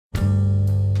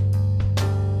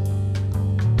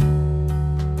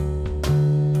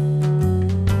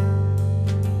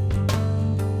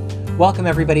Welcome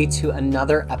everybody to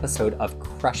another episode of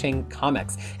Crushing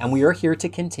Comics, and we are here to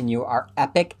continue our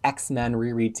epic X-Men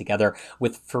reread together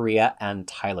with Faria and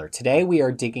Tyler. Today we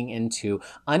are digging into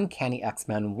Uncanny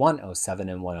X-Men 107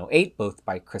 and 108, both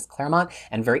by Chris Claremont,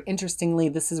 and very interestingly,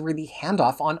 this is where the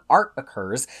handoff on art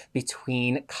occurs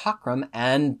between Cockrum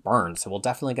and Byrne, so we're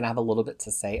definitely going to have a little bit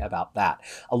to say about that.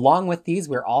 Along with these,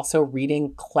 we're also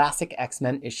reading classic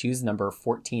X-Men issues number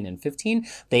 14 and 15.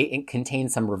 They contain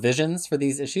some revisions for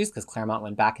these issues because Claremont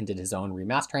went back and did his own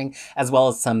remastering, as well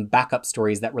as some backup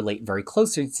stories that relate very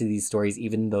closely to these stories,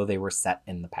 even though they were set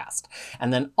in the past.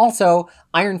 And then also,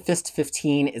 Iron Fist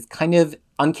 15 is kind of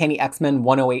Uncanny X-Men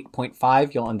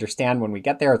 108.5. You'll understand when we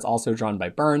get there. It's also drawn by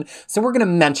Byrne. So we're going to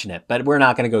mention it, but we're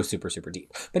not going to go super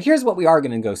deep. But here's what we are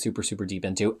going to go super deep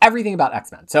into. Everything about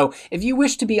X-Men. So if you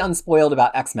wish to be unspoiled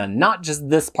about X-Men, not just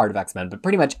this part of X-Men, but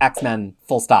pretty much X-Men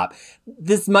full stop,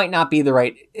 this might not be the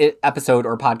right episode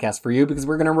or podcast for you because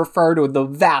we're going to refer to the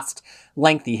vast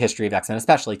lengthy history of X-Men,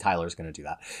 especially Tyler's going to do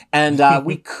that. And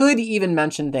we could even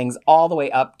mention things all the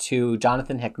way up to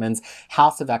Jonathan Hickman's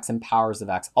House of X and Powers of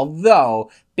X.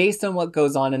 Although, based on what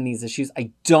goes on in these issues,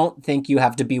 I don't think you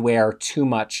have to beware too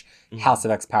much House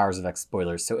of X, Powers of X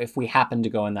spoilers. So if we happen to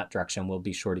go in that direction, we'll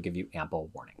be sure to give you ample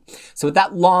warning. So with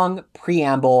that long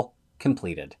preamble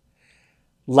completed,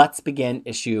 let's begin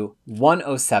issue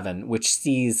 107, which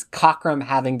sees Cockrum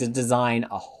having to design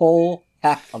a whole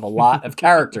heck of a lot of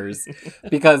characters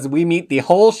because we meet the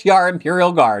whole Shi'ar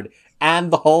Imperial Guard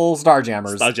and the whole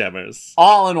Starjammers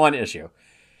all in one issue.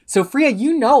 So Freya,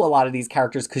 you know a lot of these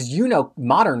characters because you know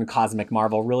modern cosmic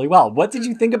Marvel really well. What did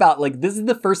you think about, like, this is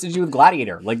the first issue of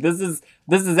Gladiator. Like, this is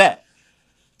it.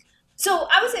 So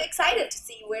I was excited to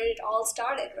see where it all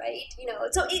started, right?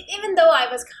 So even though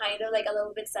I was kind of like a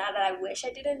little bit sad that I wish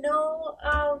I didn't know,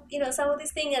 some of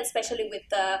these things, especially with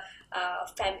the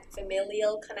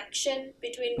familial connection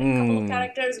between a couple of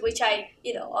characters, which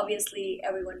obviously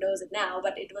everyone knows it now,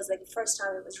 but it was like the first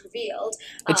time it was revealed.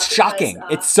 It's shocking.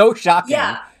 It's so shocking.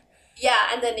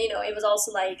 Yeah, and then, it was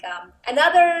also like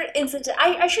another incident.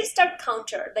 I should start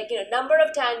counter. Like, number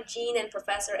of times Jean and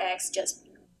Professor X just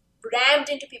rammed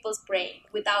into people's brain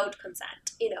without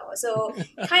consent, so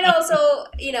kind of also,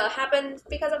 happened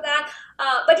because of that.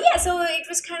 But yeah, so it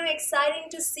was kind of exciting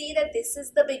to see that this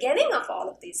is the beginning of all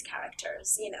of these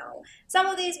characters, Some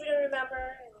of these we don't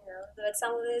remember, but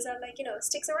some of these are like,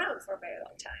 sticks around for a very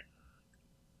long time.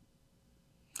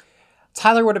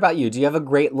 Tyler, what about you? Do you have a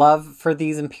great love for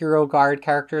these Imperial Guard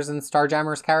characters and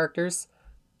Starjammers characters?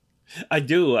 I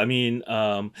do. I mean,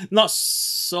 not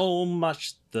so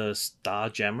much the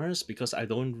Starjammers because I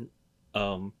don't.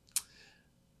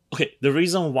 Okay, the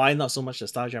reason why not so much the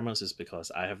Starjammers is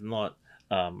because I have not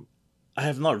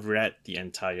read the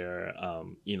entire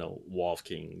War of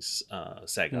Kings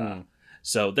saga.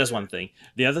 So that's one thing.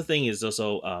 The other thing is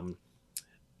also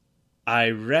I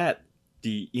read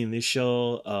the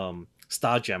initial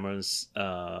Starjammers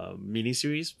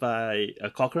miniseries by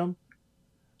Cockrum,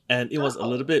 and it was a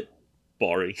little bit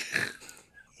boring.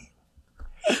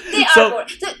 They are boring.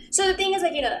 So the thing is,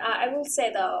 like, I will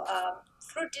say though,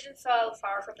 fruit didn't fall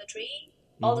far from the tree.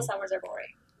 All the summers are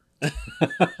boring.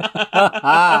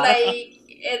 Like,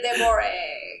 they're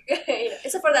boring.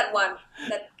 Except for that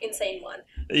insane one.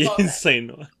 Insane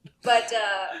one. But,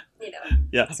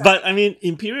 Yeah, sorry. But I mean,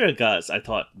 Imperial Guards, I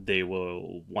thought they were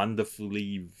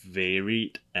wonderfully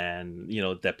varied, and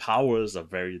their powers are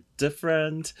very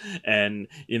different, and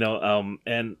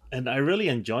and I really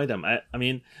enjoy them. I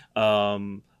mean,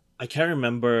 I can't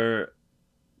remember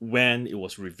when it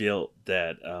was revealed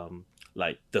that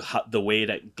like the way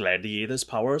that Gladiator's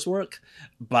powers work,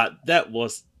 but that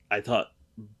was, I thought,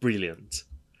 brilliant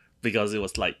because it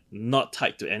was like not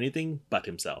tied to anything but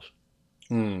himself.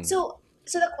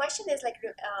 So the question is, like,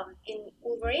 in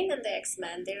Wolverine and the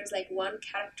X-Men, there's like one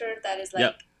character that is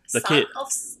like the son kid. of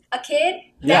a kid.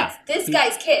 Yeah. That's this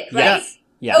guy's kid, right?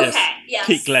 Yes. Okay. Yes.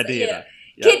 Kid Gladiator.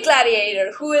 Kid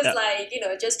Gladiator, who is like,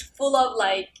 just full of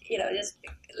like, just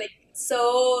like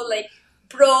so like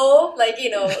bro, like,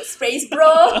 space bro.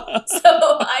 So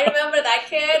I remember that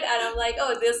kid, and I'm like,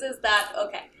 oh, this is that.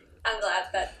 Okay, I'm glad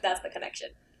that that's the connection.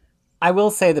 I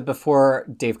will say that before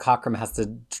Dave Cockrum has to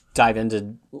dive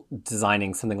into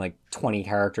designing something like 20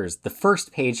 characters, the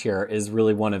first page here is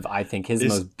really one of, I think, his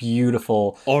most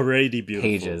beautiful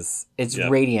pages. It's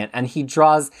radiant. And he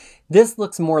draws, this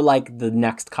looks more like the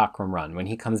next Cockrum run when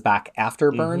he comes back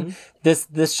after Byrne. This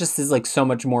just is like so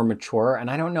much more mature. And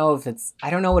I don't know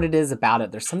what it is about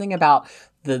it. There's something about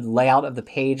the layout of the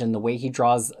page and the way he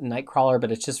draws Nightcrawler,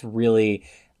 but it's just really,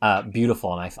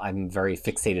 beautiful, and I'm very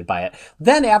fixated by it.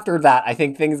 Then after that, I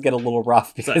think things get a little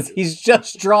rough because he's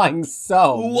just drawing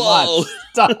so much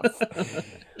stuff.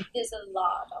 There's a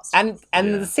lot of stuff.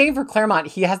 And the same for Claremont,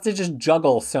 he has to just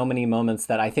juggle so many moments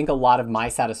that I think a lot of my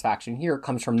satisfaction here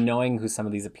comes from knowing who some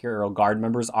of these Imperial Guard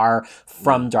members are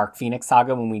from Dark Phoenix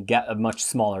Saga when we get a much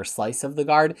smaller slice of the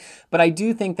Guard. But I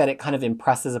do think that it kind of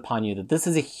impresses upon you that this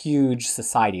is a huge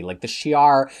society. Like the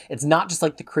Shi'ar, it's not just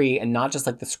like the Kree and not just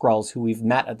like the Skrulls who we've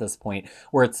met at this point,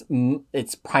 where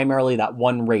it's primarily that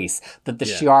one race that the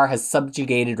Shi'ar has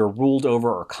subjugated or ruled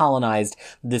over or colonized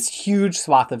this huge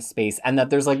swath of space, and that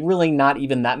there's like really not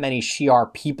even that many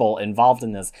Shi'ar people involved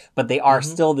in this, but they are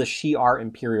still the Shi'ar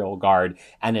Imperial Guard,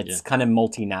 and it's kind of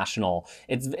multinational.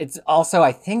 It's also,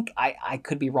 I think, I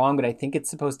could be wrong, but I think it's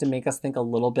supposed to make us think a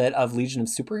little bit of Legion of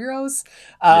Superheroes.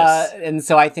 And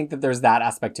so I think that there's that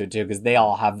aspect to it too, because they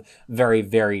all have very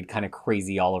varied, kind of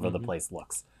crazy all over the place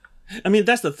looks. I mean,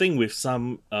 that's the thing with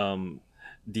some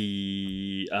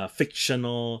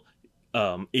fictional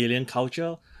alien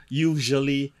culture.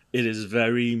 Usually it is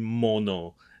very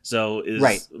mono. So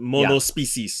it's mono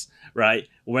species, right?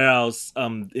 Whereas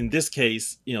in this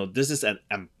case, this is an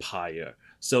empire.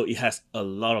 So it has a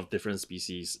lot of different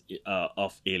species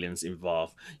of aliens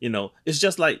involved. It's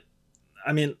just like,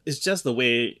 it's just the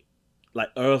way, like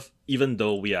Earth, even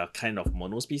though we are kind of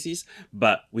mono species,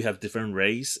 but we have different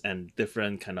race and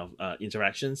different kind of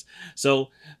interactions. So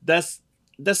that's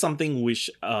something which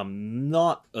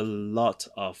not a lot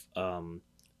of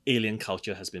alien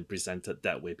culture has been presented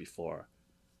that way before.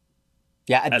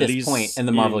 Yeah, at this point in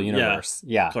the Marvel Universe.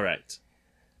 Yeah. Correct.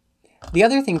 The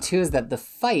other thing, too, is that the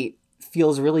fight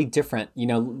feels really different.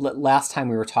 Last time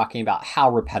we were talking about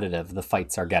how repetitive the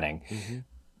fights are getting.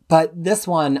 But this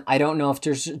one, I don't know if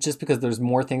there's just because there's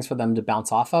more things for them to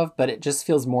bounce off of, but it just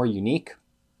feels more unique.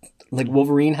 Like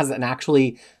Wolverine has an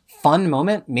actually fun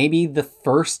moment, maybe the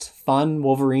first fun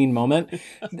Wolverine moment,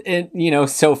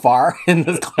 so far in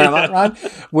this Claremont run,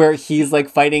 where he's like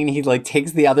fighting and he like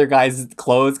takes the other guy's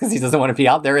clothes because he doesn't want to be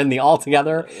out there in the all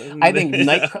together. I think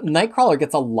Nightcrawler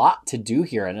gets a lot to do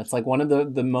here, and it's like one of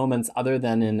the moments other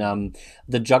than in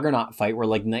the Juggernaut fight where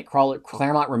like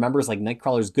Claremont remembers like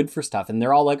Nightcrawler's good for stuff, and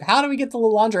they're all like, "How do we get to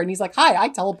Lilandra?" And he's like, "Hi, I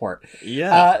teleport."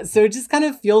 Yeah. So it just kind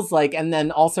of feels like, and then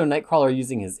also Nightcrawler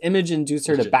using his image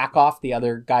inducer to back off the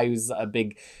other guy who's a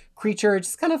big creature. It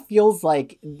just kind of feels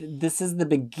like this is the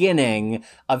beginning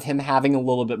of him having a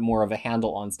little bit more of a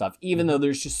handle on stuff, even though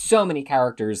there's just so many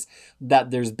characters that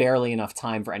there's barely enough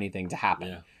time for anything to happen.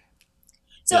 Yeah.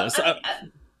 So, to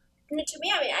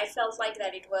me, I felt like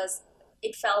that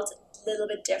it felt a little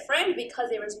bit different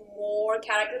because there was more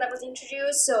character that was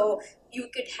introduced. So you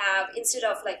could have, instead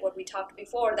of like what we talked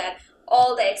before, that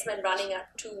all the X-Men running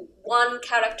up to one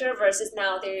character versus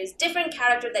now there is different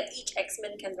character that each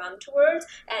X-Men can run towards,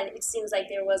 and it seems like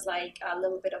there was like a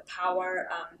little bit of power,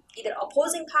 either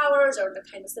opposing powers or the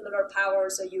kind of similar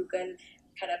powers, so you can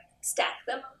kind of stack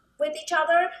them with each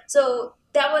other. So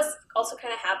that was also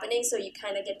kind of happening, so you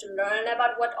kind of get to learn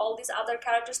about what all these other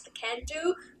characters can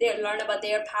do. They learn about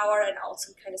their power and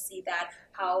also kind of see that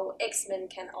how X-Men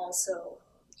can also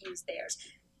use theirs.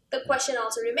 The question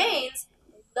also remains,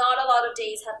 not a lot of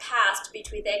days have passed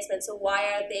between the X-Men, so why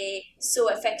are they so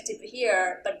effective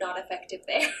here but not effective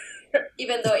there?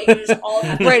 Even though it just all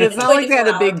happened. Right, it's not like they had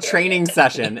a big training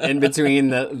session in between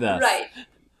the Right.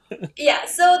 Yeah,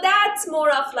 so that's more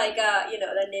of like the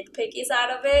nitpicky side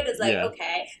of it. It's like,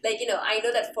 okay, like, I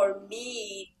know that for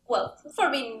me,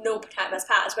 no time has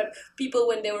passed, but people,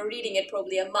 when they were reading it,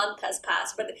 probably a month has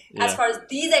passed. But as far as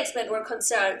these X-Men were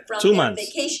concerned, from 2 their months.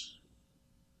 Vacation,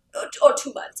 or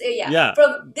 2 months,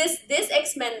 from this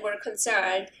X-Men were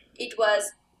concerned, it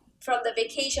was from the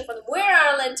vacation from Muir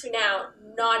Island to now,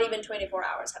 not even 24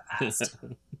 hours have passed.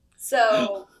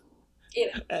 So...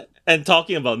 And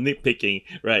talking about nitpicking,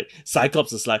 right?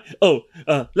 Cyclops is like,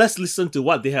 let's listen to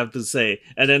what they have to say,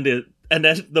 and then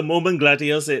the moment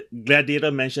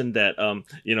Gladiator mentioned that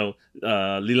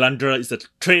Lilandra is a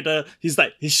traitor, he's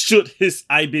like, he shoot his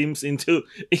eye beams into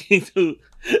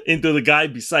the guy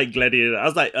beside Gladiator. I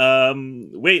was like,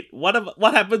 wait,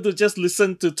 what happened to just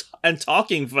listen to and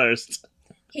talking first?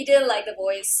 He didn't like the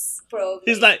voice probe.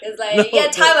 He's like,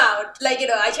 time out. Like,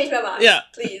 I changed my mind. Yeah.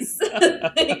 Please.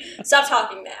 Stop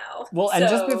talking now. Well, and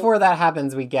just before that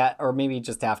happens, we get, or maybe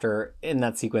just after in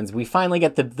that sequence, we finally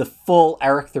get the full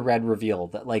Eric the Red reveal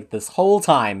that like this whole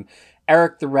time,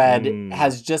 Eric the Red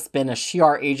has just been a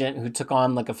Shi'ar agent who took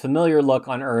on like a familiar look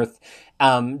on Earth,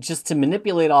 just to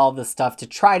manipulate all this stuff to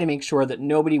try to make sure that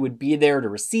nobody would be there to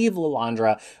receive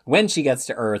Lilandra when she gets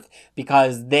to Earth,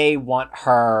 because they want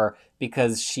her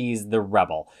because she's the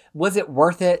rebel. Was it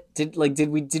worth it? Did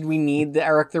we need the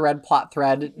Eric the Red plot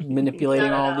thread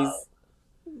manipulating all of these?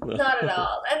 Not at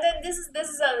all. And then this is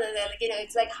something that, like,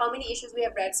 it's like how many issues we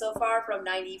have read so far from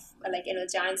 90, like,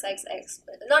 Giant Sex X,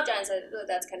 not Giant Sex,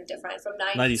 that's kind of different, from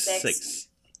 96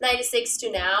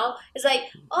 to now. It's like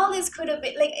all this could have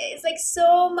been, like, it's like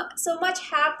so much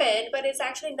happened, but it's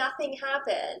actually nothing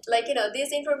happened. Like,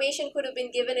 this information could have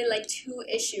been given in like 2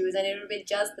 issues and it would have been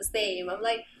just the same. I'm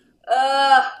like,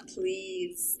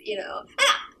 please, And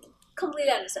I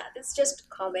completely understand. It's just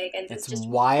comic, and it's just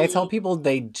why I tell people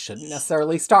they shouldn't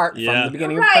necessarily start from the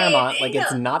beginning of Claremont. Like,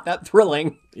 it's not that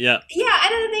thrilling. Yeah,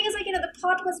 and then the thing is, like, the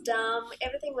plot was dumb,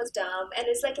 everything was dumb, and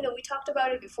it's like, we talked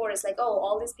about it before. It's like,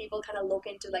 all these people kind of look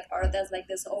into like Earth as like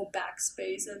this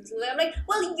backspace, and so I'm like,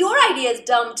 well, your idea is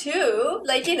dumb too.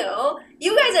 Like, you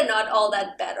guys are not all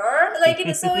that better. Like,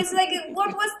 so it's like,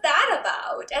 what was that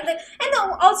about? And then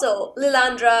also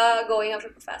Lilandra going after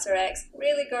Professor X.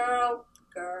 Really, girl.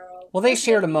 Well, they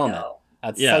shared a moment.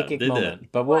 A psychic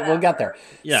moment. But we'll get there.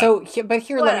 Yeah. So, but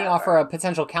here, let me offer a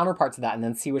potential counterpart to that and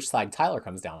then see which side Tyler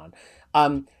comes down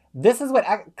on. This is what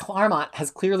Claremont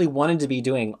has clearly wanted to be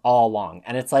doing all along.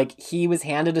 And it's like he was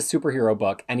handed a superhero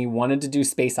book and he wanted to do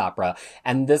space opera.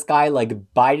 And this guy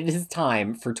like bided his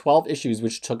time for 12 issues,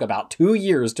 which took about 2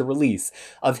 years to release,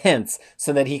 of hints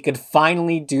so that he could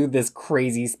finally do this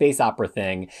crazy space opera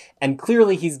thing. And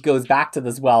clearly he goes back to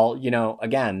this,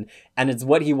 again, and it's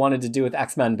what he wanted to do with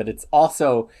X-Men, but it's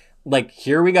also like,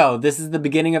 here we go. This is the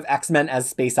beginning of X-Men as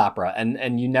space opera,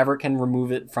 and you never can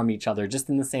remove it from each other, just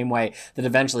in the same way that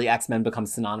eventually X-Men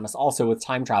becomes synonymous also with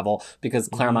time travel, because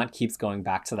Claremont keeps going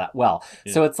back to that well.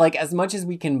 Yeah. So it's like, as much as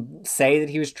we can say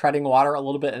that he was treading water a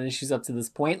little bit in issues up to this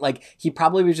point, like, he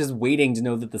probably was just waiting to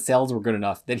know that the sales were good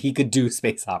enough that he could do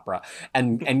space opera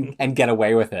and get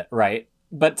away with it, right?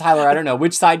 But Tyler, I don't know,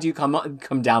 which side do you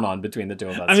come down on between the two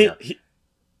of us? I mean,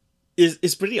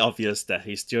 it's pretty obvious that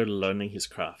he's still learning his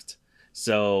craft.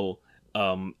 So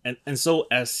and so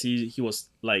as he was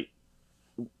like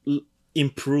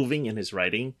improving in his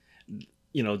writing,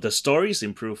 the stories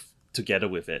improve together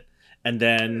with it. And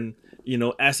then,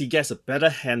 as he gets a better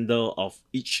handle of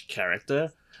each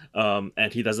character,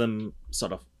 and he doesn't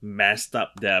sort of mess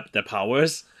up their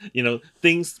powers,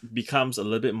 things becomes a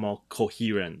little bit more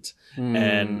coherent.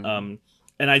 And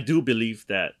I do believe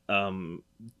that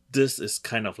this is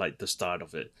kind of like the start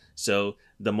of it. So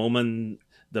the moment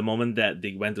that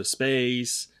they went to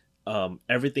space,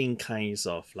 everything kinds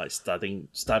of like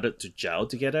started to gel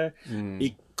together.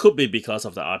 It could be because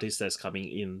of the artist that's coming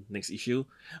in next issue,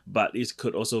 but it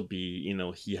could also be,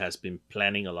 he has been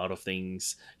planning a lot of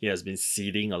things. He has been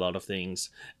seeding a lot of things,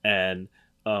 and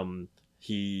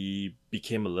he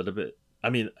became a little bit. I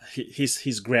mean,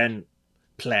 his grand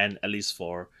plan, at least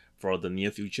for the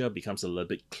near future, becomes a little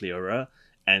bit clearer,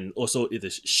 and also it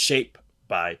is shaped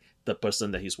by the person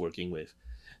that he's working with.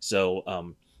 So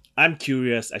I'm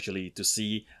curious actually to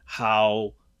see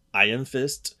how Iron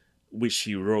Fist, which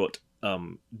he wrote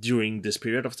during this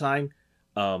period of time,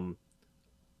 does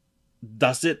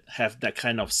it have that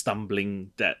kind of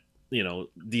stumbling that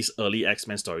these early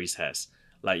X-Men stories has?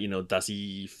 Like, does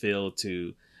he fail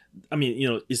to? I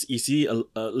mean, is he a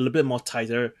little bit more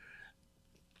tighter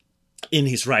in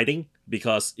his writing?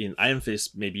 Because in Iron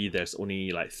Fist, maybe there's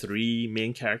only like 3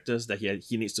 main characters that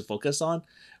he needs to focus on.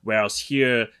 Whereas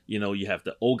here, you have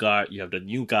the old guard, you have the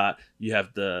new guard, you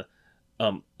have the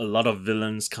a lot of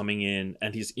villains coming in,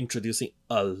 and he's introducing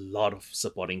a lot of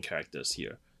supporting characters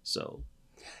here. So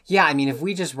yeah, I mean, if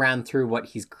we just ran through what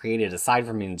he's created, aside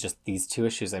from just these 2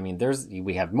 issues, I mean,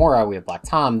 we have Mora, we have Black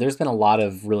Tom. There's been a lot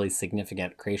of really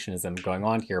significant creationism going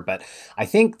on here. But I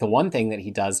think the one thing that he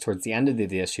does towards the end of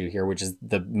the issue here, which is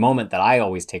the moment that I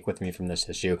always take with me from this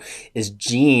issue, is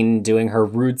Jean doing her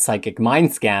rude psychic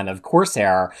mind scan of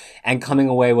Corsair and coming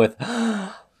away with...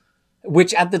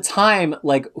 Which at the time,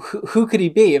 like, who could he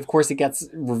be? Of course, it gets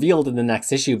revealed in the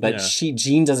next issue, but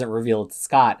Jean doesn't reveal it to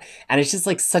Scott. And it's just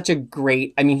like such a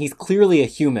great, I mean, he's clearly a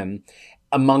human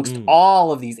amongst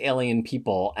all of these alien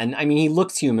people. And I mean, he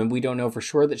looks human. We don't know for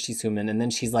sure that she's human. And then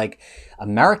she's like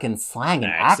American slang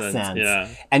and accents. Yeah.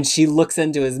 And she looks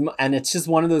into his, and it's just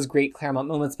one of those great Claremont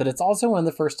moments. But it's also one of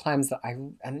the first times that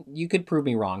and you could prove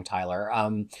me wrong, Tyler.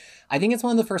 I think it's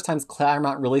one of the first times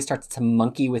Claremont really starts to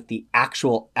monkey with the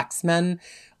actual X-Men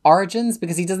origins,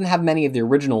 because he doesn't have many of the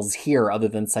originals here other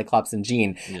than Cyclops and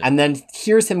Jean. Yeah. And then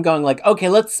here's him going like, okay,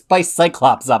 let's spice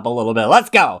Cyclops up a little bit. Let's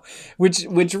go. Which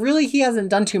really he hasn't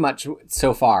done too much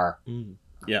so far.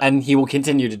 Yeah. And he will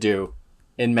continue to do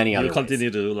in many other He'll continue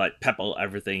to like pepper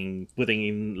everything, putting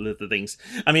in little things.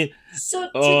 I mean, So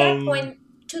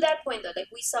to that point though, like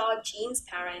we saw Jean's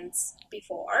parents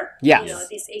before. Yes. You know,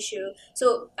 this issue.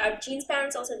 So are Jean's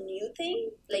parents also a new thing?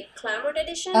 Like Clamored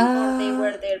Edition? Or they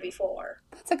were there before?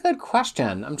 That's a good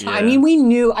question. I'm trying. Yeah. I mean, we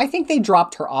knew. I think they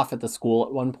dropped her off at the school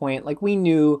at one point. Like we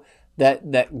knew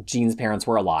that Jean's parents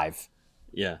were alive.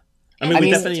 yeah. I We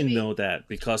mean- definitely know that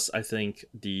because I think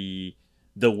the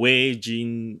way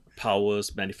Jean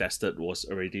powers manifested was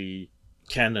already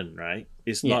canon, right?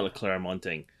 It's not Yeah. a Claremont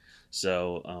thing.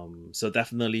 So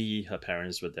definitely her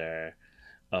parents were there.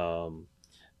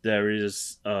 There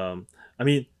is I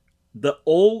mean, the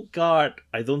old guard,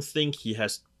 I don't think he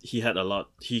had a lot,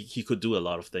 he could do a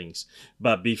lot of things,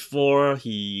 but before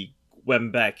he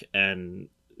went back and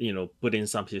put in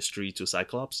some history to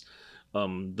Cyclops,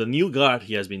 the new guard,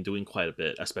 he has been doing quite a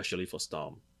bit, especially for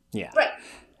Storm. Yeah. Right.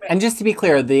 And just to be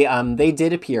clear, they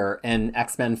did appear in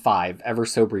X-Men 5 ever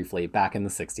so briefly back in the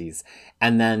 60s.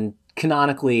 And then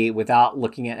canonically, without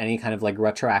looking at any kind of like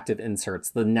retroactive inserts,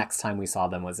 the next time we saw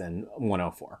them was in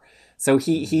 104. So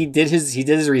he did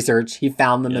his research, he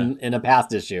found them in a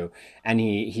past issue, and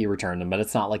he returned them, but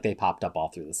it's not like they popped up all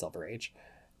through the Silver Age.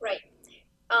 Right.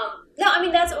 No, I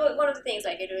mean that's one of the things.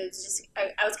 Like it was just,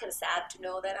 I was kind of sad to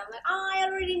know that. I'm like, oh, I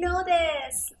already know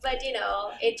this, but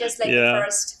it just like Yeah.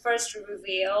 the first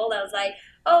reveal. I was like,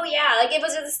 oh yeah, like it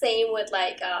was just the same with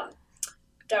like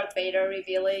Darth Vader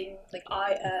revealing like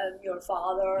I am your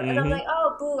father, and I'm Mhm. like,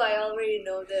 oh boo, I already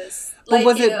know this. But Like,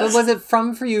 was it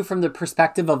for you from the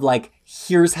perspective of like,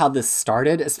 here's how this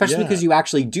started, especially Yeah. because you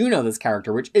actually do know this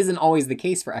character, which isn't always the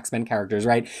case for X-Men characters,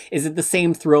 right? Is it the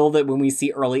same thrill that when we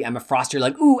see early Emma Frost, you're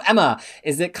like, ooh, Emma?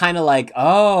 Is it kind of like,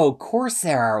 oh,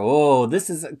 Corsair, oh, this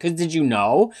is, because did you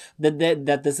know that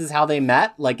this is how they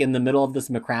met, like in the middle of this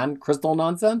McCran crystal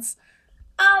nonsense?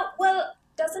 well,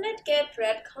 doesn't it get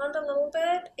retconned a little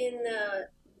bit in the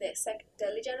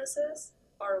Daily Genesis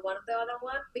or one of the other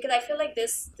one? Because I feel like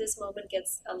this moment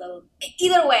gets a little.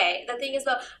 Either way, the thing is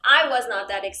though, I was not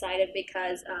that excited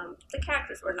because the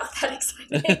characters were not that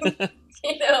exciting,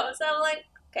 So I'm like,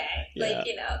 okay, Yeah.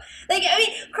 like I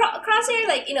mean, Crosshair,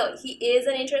 like he is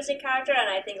an interesting character, and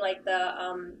I think like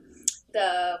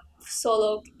the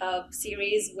solo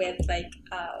series with like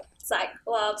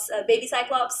Cyclops, baby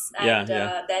Cyclops, and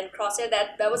then Crosshair,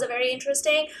 that was a very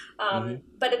interesting.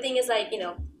 But the thing is, like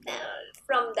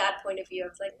from that point of view, I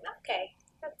was like, okay,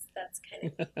 that's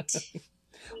kind of.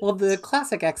 Well, the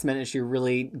classic X-Men issue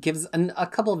really gives a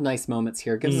couple of nice moments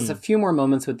here. It gives us a few more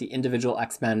moments with the individual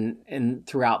X-Men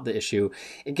throughout the issue.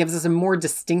 It gives us a more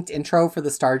distinct intro for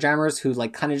the Starjammers, who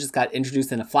like kind of just got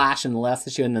introduced in a flash in the last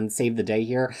issue and then saved the day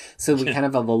here. So we kind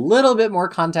of have a little bit more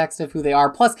context of who they are.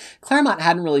 Plus, Claremont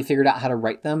hadn't really figured out how to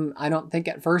write them, I don't think,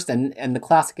 at first. And the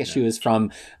classic issue is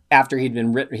from after he'd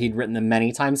written them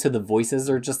many times, so the voices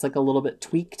are just like a little bit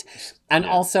tweaked. And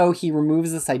also he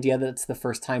removes this idea that it's the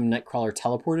first time Nightcrawler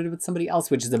teleported with somebody else,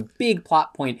 which is a big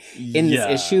plot point in this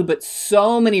issue. But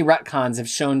so many retcons have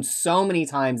shown so many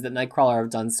times that Nightcrawler have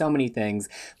done so many things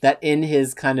that in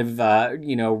his kind of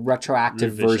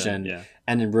retroactive version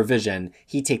and in revision,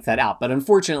 he takes that out. But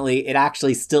unfortunately, it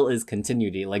actually still is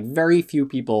continuity. Like very few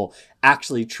people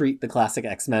actually treat the classic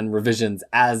X-Men revisions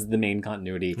as the main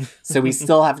continuity. So we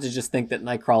still have to just think that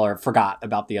Nightcrawler forgot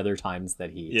about the other times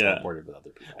that he teleported with other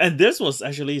people. And this was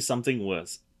actually something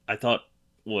I thought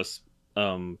was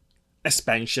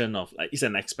expansion of like, it's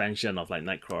an expansion of like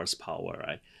Nightcrawler's power,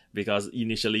 right? Because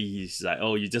initially he's like,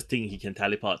 oh, you just think he can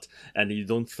teleport, and you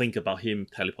don't think about him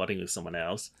teleporting with someone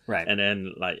else, right?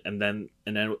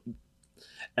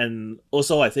 And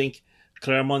also I think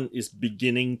Claremont is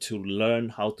beginning to learn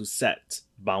how to set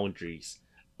boundaries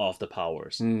of the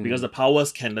powers, because the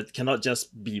powers cannot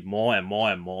just be more and more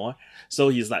and more. So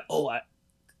he's like,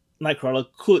 Nightcrawler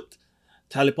could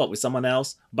teleport with someone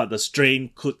else, but the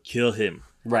strain could kill him.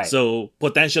 Right. So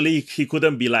potentially he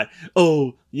couldn't be like,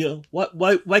 oh,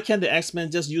 why can't the X-Men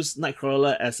just use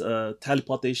Nightcrawler as a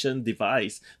teleportation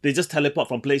device? They just teleport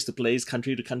from place to place,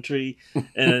 country to country,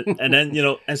 and then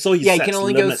and so he he can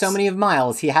only go so many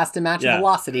miles. He has to match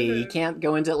velocity. He Mhm. can't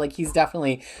go into like he's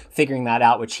definitely figuring that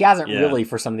out, which he hasn't really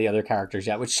for some of the other characters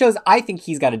yet. Which shows I think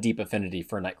he's got a deep affinity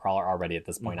for Nightcrawler already at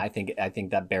this point. I think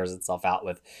that bears itself out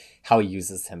with how he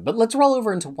uses him. But let's roll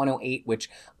over into 108, which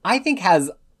I think has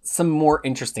some more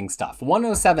interesting stuff.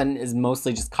 107 is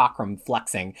mostly just Cockrum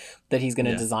flexing that he's going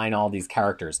to design all these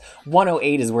characters.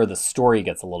 108 is where the story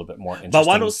gets a little bit more interesting. But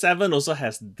 107 also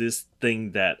has this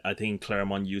thing that I think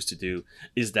Claremont used to do,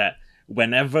 is that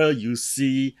whenever you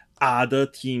see other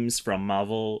teams from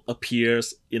Marvel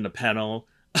appears in a panel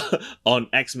on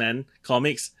X-Men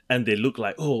comics and they look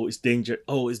like, oh, it's danger,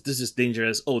 this is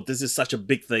dangerous, oh, this is such a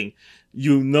big thing,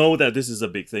 you know that this is a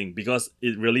big thing because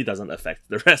it really doesn't affect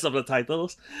the rest of the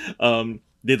titles.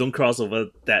 They don't cross over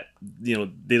that,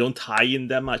 they don't tie in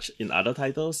that much in other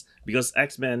titles because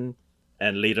X-Men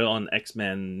and later on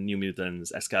X-Men, New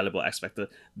Mutants, Excalibur, X-Factor,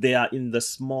 they are in the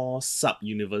small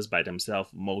sub-universe by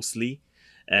themselves mostly,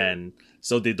 and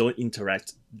so they don't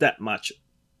interact that much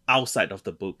outside of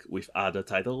the book with other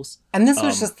titles. And this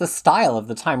was just the style of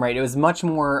the time, right? It was much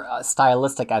more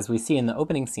stylistic, as we see in the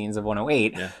opening scenes of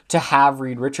 108, to have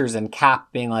Reed Richards and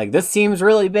Cap being like, this seems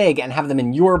really big, and have them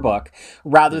in your book,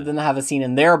 rather than have a scene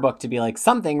in their book to be like,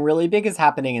 something really big is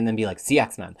happening, and then be like, see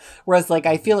X-Men. Whereas, like,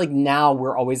 I feel like now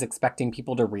we're always expecting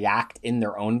people to react in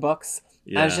their own books.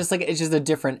 Yeah. And it's just a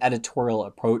different editorial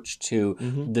approach to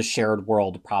the shared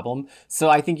world problem. So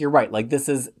I think you're right. Like, this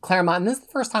is Claremont, and this is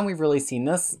the first time we've really seen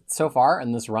this so far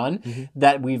in this run,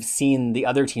 that we've seen the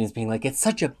other teams being like, it's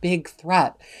such a big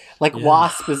threat. Like,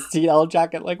 Wasp is the Yellow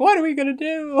Jacket, like, what are we going to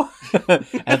do? And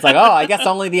it's like, oh, I guess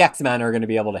only the X-Men are going to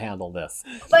be able to handle this.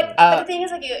 But the thing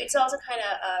is, like, it's also kind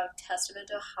of a testament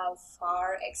to how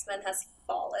far X-Men has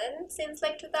fallen since,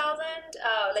 like, 2000.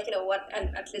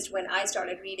 And at least when I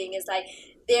started reading, is like,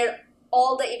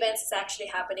 all the events is actually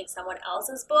happening in someone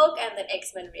else's book, and then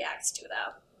X-Men reacts to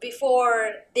them.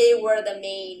 Before, they were the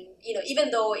main,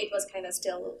 even though it was kind of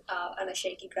still on a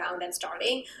shaky ground and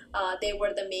starting, they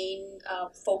were the main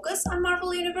focus on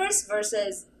Marvel Universe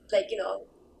versus, like,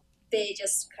 they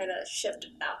just kind of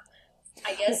shifted now.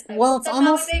 I guess. Well, it's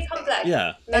almost complex.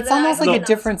 Yeah, it's almost like a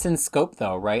difference in scope,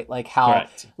 though, right? Like how,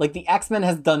 like the X-Men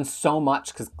has done so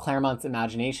much because Claremont's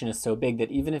imagination is so big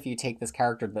that even if you take this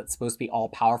character that's supposed to be all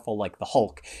powerful, like the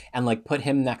Hulk, and like put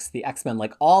him next to the X-Men,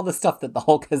 like all the stuff that the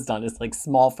Hulk has done is like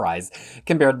small fries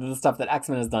compared to the stuff that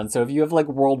X-Men has done. So if you have like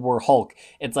World War Hulk,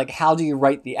 it's like how do you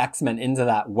write the X-Men into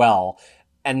that well?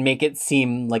 And make it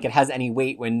seem like it has any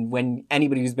weight when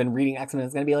anybody who's been reading X-Men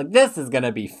is going to be like, this is going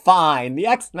to be fine. The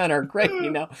X-Men are great,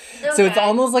 Okay. So it's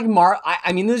almost like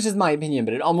I mean, this is just my opinion,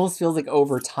 but it almost feels like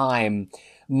over time,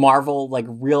 Marvel like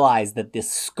realized that the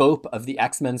scope of the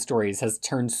X-Men stories has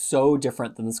turned so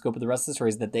different than the scope of the rest of the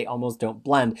stories that they almost don't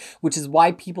blend, which is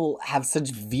why people have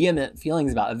such vehement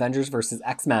feelings about Avengers versus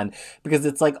X-Men, because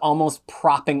it's like almost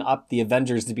propping up the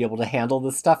Avengers to be able to handle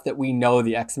the stuff that we know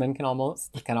the X-Men can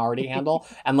already handle.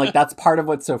 And like, that's part of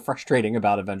what's so frustrating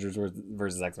about Avengers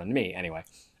versus X-Men to me anyway.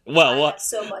 Well,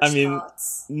 so much I mean,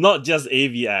 thoughts. Not just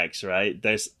AVX, right?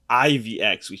 There's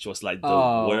IVX, which was like the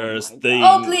worst thing.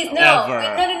 Oh, please, no. Ever.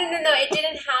 No, it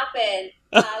didn't happen.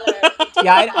 Tyler.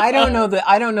 Yeah, I don't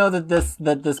know that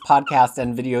this podcast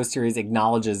and video series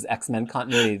acknowledges X-Men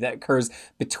continuity that occurs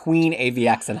between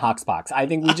AVX and Hoxpox. I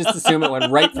think we just assume it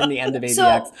went right from the end of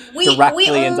AVX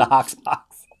directly into Hoxpox.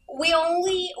 We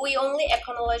only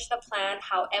acknowledge the plan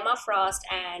how Emma Frost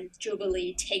and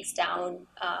Jubilee takes down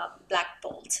Black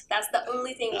Bolt. That's the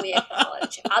only thing we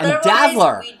acknowledge. And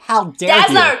Dazzler. How dare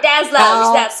you? Dazzler.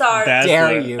 How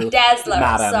dare you? Dazzler.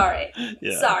 Madam.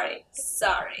 Sorry.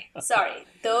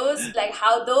 Those, like,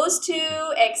 how those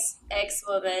two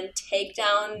X-women take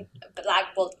down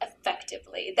Black Bolt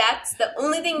effectively. That's the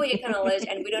only thing we acknowledge,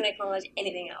 and we don't acknowledge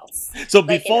anything else. So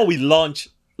before we launch,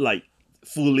 like,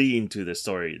 fully into this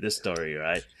story,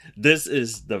 right? This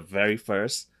is the very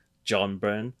first John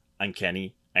Byrne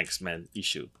Uncanny X-Men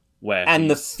issue. And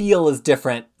the feel is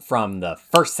different from the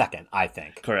first second, I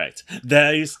think. Correct.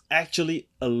 There is actually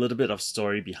a little bit of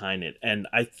story behind it. And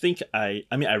I think I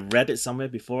read it somewhere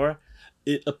before.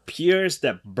 It appears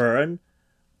that Byrne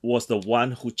was the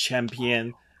one who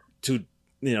championed to,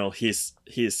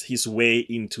 his way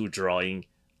into drawing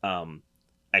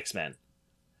X-Men.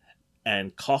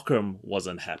 And Cockrum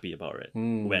wasn't happy about it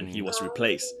when he was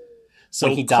replaced. So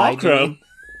when he died, Cockrum,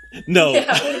 no.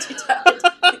 Yeah, when he died.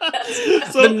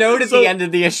 The note at the end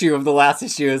of the issue of the last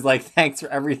issue is like, "Thanks for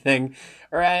everything,"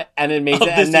 right? And it makes it,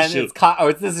 and then issue.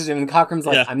 It's this issue, and Cockrum's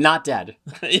like, "I'm not dead."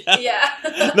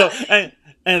 Yeah. No,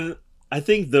 and I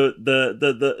think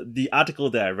the article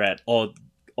that I read or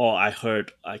I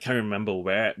heard, I can't remember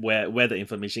where the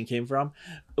information came from,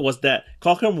 was that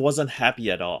Cockrum wasn't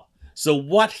happy at all. So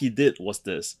what he did was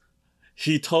this.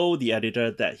 He told the editor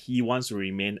that he wants to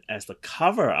remain as the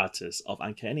cover artist of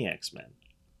Uncanny X-Men.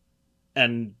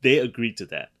 And they agreed to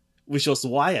that. Which was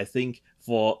why I think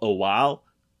for a while,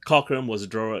 Cockrum was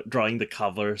drawing the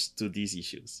covers to these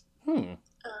issues. Hmm.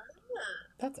 Ah,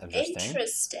 That's interesting.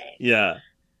 interesting. Yeah.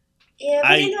 Yeah,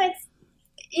 but I- you know, it's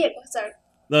yeah. Sorry.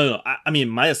 No. I mean,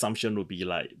 my assumption would be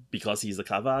like, because he's a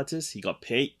cover artist, he got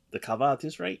paid the cover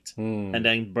artist rate, Hmm. and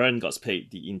then Byrne got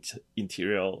paid the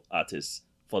interior artist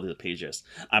for the pages.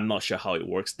 I'm not sure how it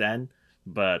works then,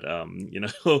 but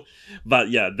but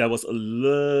yeah, there was a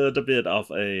little bit of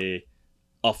a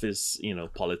office,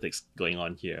 politics going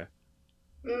on here.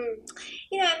 You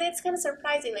know, and it's kind of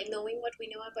surprising, like knowing what we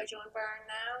know about John Byrne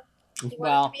now. He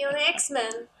Well- wanted to be on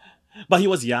X-Men. But he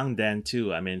was young then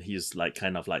too. I mean, he's like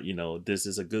kind of like, this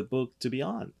is a good book to be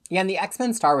on. Yeah, and the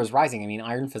X-Men star was rising. I mean,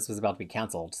 Iron Fist was about to be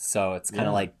canceled, so it's kind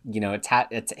of Yeah. like,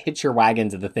 it's hitch your wagon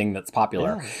to the thing that's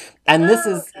popular. Yeah. And this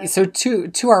Oh, is okay. so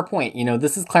to our point,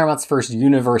 this is Claremont's first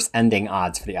universe-ending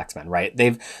odds for the X-Men, right?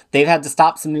 They've had to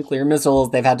stop some nuclear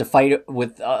missiles, they've had to fight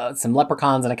with some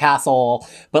leprechauns in a castle,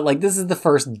 but like this is the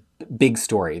first big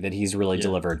story that he's really Yeah.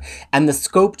 delivered, and the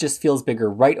scope just feels bigger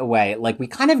right away. Like we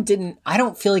kind of didn't. I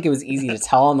don't feel like it was easy to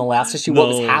tell in the last issue what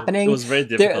was No, happening. It was very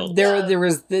difficult. There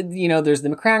was the there's the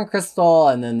McCran crystal,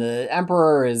 and then the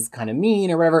Emperor is kind of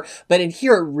mean or whatever. But in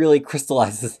here, it really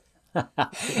crystallizes.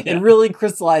 It really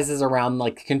crystallizes around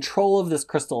like control of this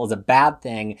crystal is a bad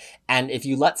thing, and if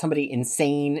you let somebody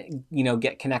insane,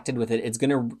 get connected with it, it's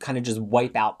gonna kind of just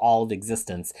wipe out all of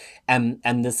existence. And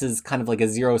this is kind of like a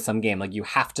zero-sum game. Like you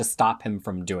have to stop him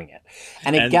from doing it,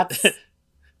 and it gets.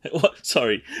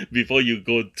 Sorry, before you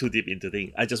go too deep into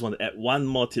things, I just want to add one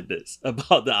more tidbit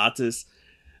about the artist.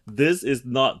 This is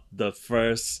not the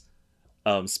first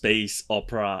space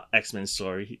opera X-Men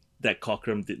story that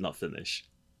Cockrum did not finish.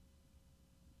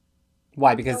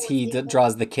 Why? Because Oh, he yeah.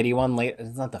 draws the kitty one late.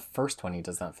 It's not the first one he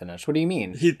does not finish. What do you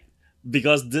mean?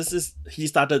 Because he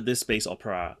started this space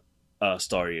opera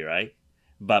story, right?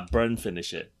 But Byrne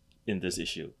finished it in this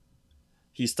issue.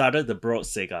 He started the Broad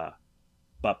Saga,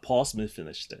 but Paul Smith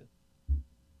finished it.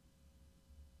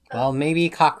 Well, maybe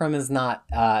Cockrum is not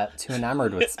too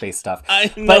enamored with space stuff.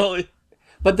 I know.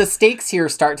 But the stakes here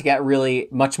start to get really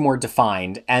much more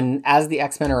defined. And as the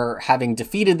X-Men are having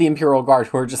defeated the Imperial Guard,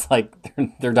 who are just like,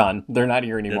 they're done. They're not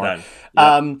here They're anymore.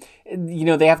 done.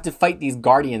 They have to fight these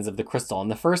Guardians of the Crystal.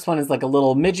 And the first one is like a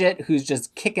little midget who's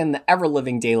just kicking the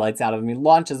ever-living daylights out of him. He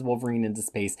launches Wolverine into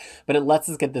space. But it lets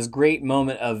us get this great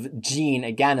moment of Jean,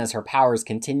 again, as her powers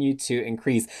continue to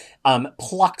increase,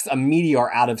 plucks a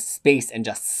meteor out of space and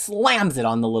just slams it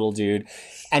on the little dude.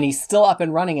 And he's still up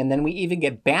and running. And then we even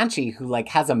get Banshee, who like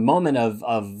has a moment of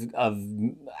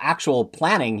actual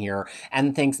planning here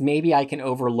and thinks maybe I can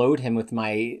overload him with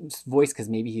my voice because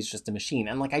maybe he's just a machine.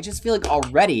 And like I just feel like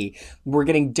already we're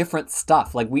getting different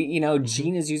stuff. Like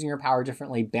Jean is using her power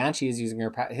differently. Banshee is using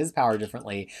his power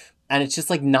differently. And it's just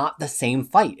like not the same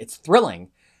fight. It's thrilling.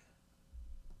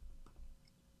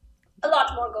 A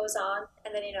lot more goes on,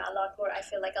 and then a lot more. I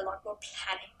feel like a lot more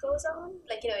planning goes on.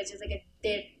 Like it's just like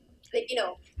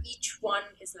each one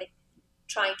is like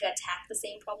trying to attack the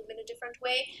same problem in a different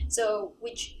way. So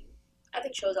which I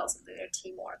think shows also their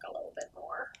teamwork a little bit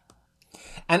more.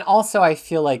 And also, I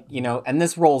feel like, and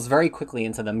this rolls very quickly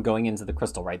into them going into the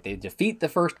crystal, right? They defeat the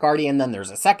first Guardian, then there's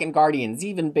a second Guardian, it's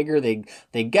even bigger. They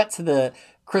get to the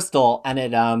crystal, and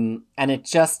it's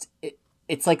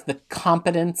like the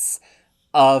competence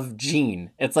of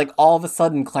Jean. It's like all of a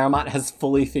sudden Claremont has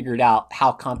fully figured out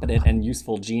how competent and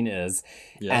useful Jean is,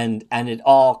 Yeah. and it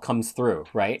all comes through,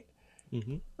 right?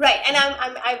 Mm-hmm. Right, and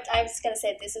I was gonna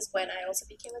say this is when I also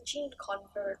became a Jean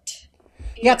convert.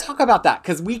 Yeah, talk about that,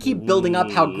 because we keep building up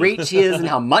how great she is and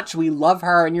how much we love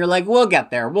her, and you're like, we'll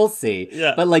get there, we'll see.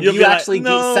 Yeah. But like You'll you be like, actually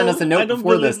 "No, sent us a I note don't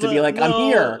before this to believe be like, that. I'm No."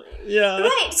 here. Yeah.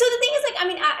 Right. So the thing is, like, I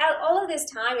mean, all of this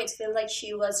time, it feels like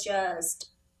she was just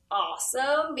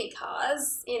awesome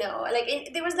because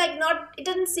there was like not. It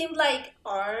didn't seem like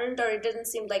earned, or it didn't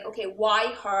seem like okay,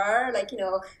 why her? Like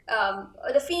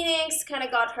the Phoenix kind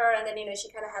of got her, and then she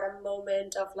kind of had a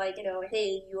moment of like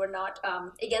hey, you are not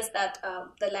against that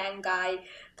the Lang guy,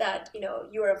 that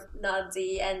you're a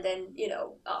Nazi, and then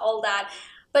all that.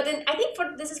 But then I think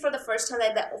this is for the first time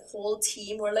that the whole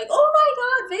team were like, oh my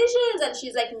God, visions, and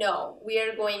she's like, no, we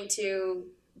are going to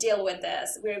deal with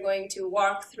this. We're going to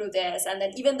walk through this. And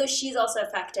then even though she's also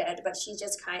affected, but she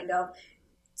just kind of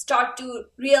start to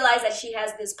realize that she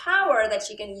has this power that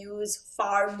she can use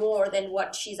far more than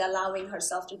what she's allowing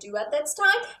herself to do at that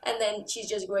time. And then she's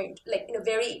just going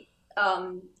very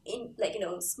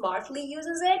smartly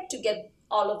uses it to get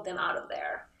all of them out of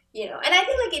there. And I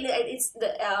think it's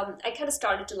the I kind of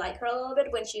started to like her a little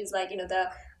bit when she's like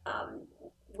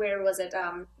where was it?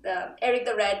 Eric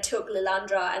the Red took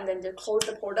Lilandra and then they closed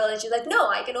the portal, and she's like, no,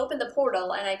 I can open the portal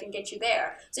and I can get you there.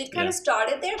 So it kind of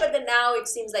started there, but then now it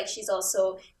seems like she's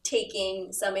also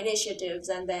taking some initiatives,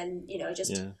 and then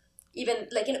just even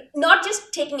like not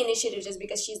just taking initiative just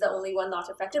because she's the only one not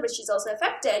affected, but she's also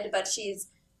affected, but she's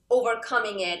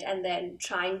overcoming it and then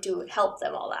trying to help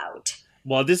them all out.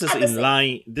 Well, this is in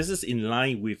line. This is in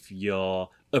line with your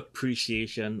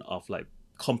appreciation of like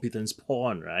competence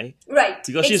porn, right? Right.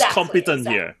 Because she's competent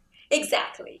here.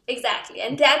 Exactly.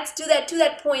 And that's to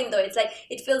that point though. It's like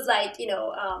it feels like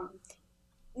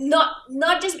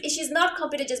not just she's not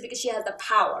competent just because she has the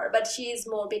power, but she's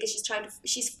more because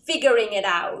she's figuring it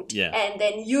out and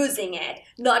then using it,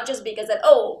 not just because that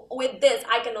with this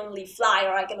I can only fly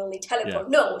or I can only teleport.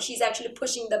 No, she's actually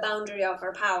pushing the boundary of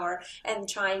her power and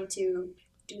trying to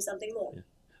do something more.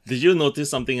 Did you notice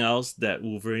something else, that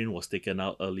Wolverine was taken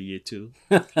out earlier too?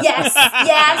 Yes.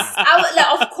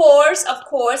 Of course.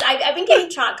 I've been keeping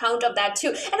count of that too.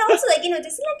 And also,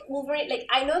 this is like Wolverine. Like,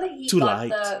 I know that he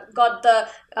got the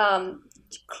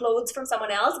clothes from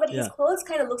someone else, but his clothes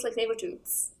kind of looks like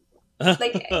Sabretooth's.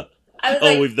 Like, I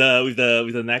was with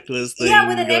the necklace thing. Yeah,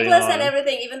 with the necklace and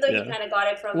everything, even though he kind of got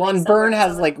it from... Well, and Byrne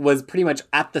was pretty much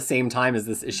at the same time as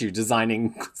this issue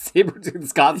designing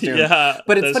Sabretooth's costume. Yeah,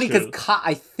 but it's funny because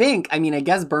I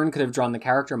guess Byrne could have drawn the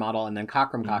character model and then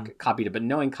Cockrum copied it, but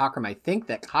knowing Cockrum, I think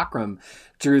that Cockrum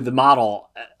drew the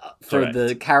model for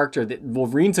the character that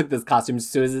Wolverine took this costume.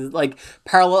 So is it like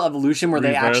parallel evolution where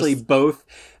they actually both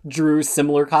drew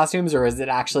similar costumes, or is it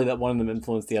actually that one of them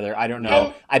influenced the other? I don't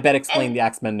know. I bet Explain the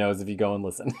X-Men knows if you go and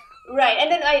listen. Right,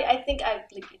 and then I think I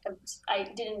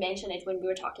didn't mention it when we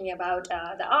were talking about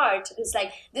the art. It's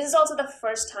like, this is also the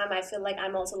first time I feel like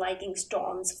I'm also liking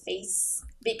Storm's face,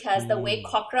 because the way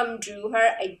Cockrum drew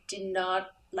her, I did not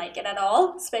like it at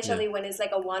all, especially when it's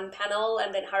like a one panel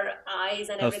and then her eyes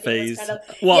and everything was kind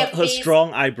of... her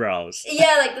strong eyebrows.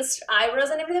 Yeah, like the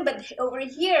eyebrows and everything, but over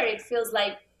here it feels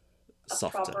like a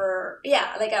softer. Proper,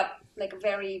 like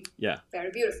very very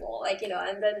beautiful, and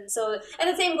then and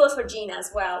the same goes for Jean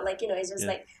as well, it's just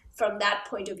like from that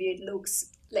point of view it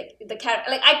looks like the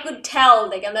character, like I could tell,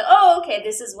 like I'm like, okay,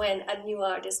 this is when a new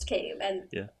artist came, and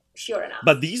sure enough.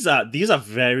 But these are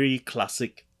very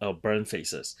classic Byrne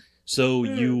faces. So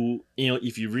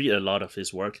if you read a lot of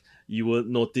his work, you will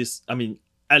notice, I mean,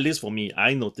 at least for me,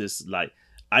 I noticed, like,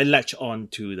 I latch on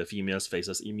to the females'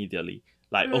 faces immediately.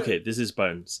 Like, okay, this is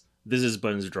Byrne's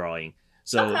drawing.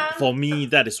 So for me,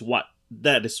 that is what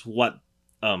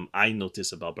I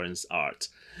notice about Byrne's art.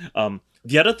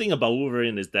 The other thing about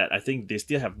Wolverine is that I think they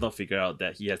still have not figured out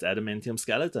that he has adamantium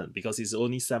skeleton, because he's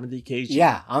only 70 kg.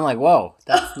 Yeah, I'm like, whoa,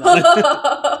 that's not...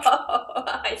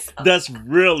 That's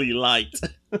really light.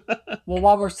 Well,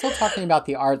 while we're still talking about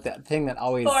the art, that thing that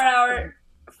always...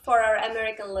 For our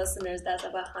American listeners, that's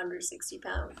about 160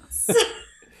 pounds.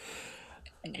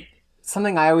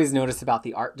 Something I always notice about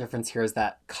the art difference here is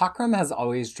that Cockrum has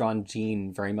always drawn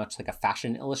Jean very much like a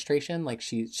fashion illustration. Like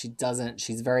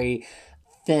she's very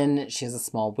thin, she has a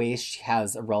small waist, she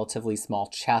has a relatively small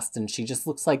chest, and she just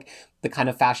looks like the kind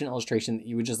of fashion illustration that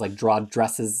you would just like draw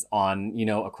dresses on,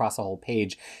 across a whole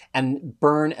page. And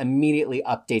Byrne immediately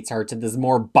updates her to this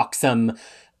more buxom,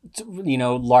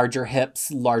 larger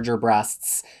hips, larger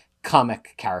breasts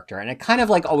comic character. And it kind of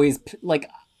like always, like,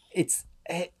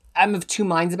 I'm of two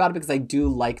minds about it, because I do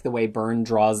like the way Byrne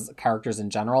draws characters in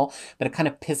general, but it kind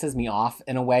of pisses me off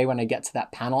in a way when I get to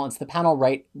that panel. It's the panel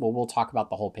we'll talk about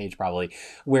the whole page probably,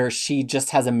 where she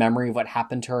just has a memory of what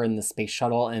happened to her in the space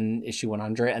shuttle in issue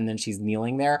 100, and then she's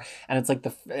kneeling there, and it's like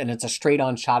and it's a straight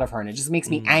on shot of her, and it just makes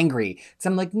me angry, because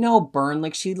I'm like, no, Byrne,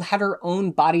 like, she had her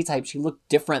own body type, she looked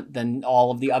different than all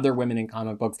of the other women in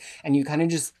comic books, and you kind of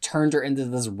just turned her into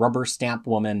this rubber stamp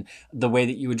woman the way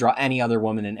that you would draw any other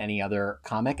woman in any other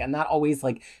comic. And that always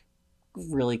like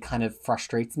really kind of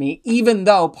frustrates me, even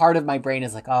though part of my brain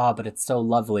is like, but it's so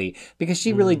lovely, because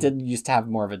she really did used to have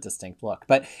more of a distinct look.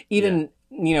 But even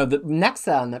the next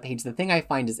on that page, the thing I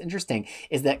find is interesting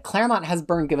is that Claremont has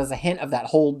Byrne give us a hint of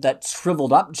that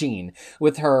shriveled up Jean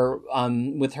with her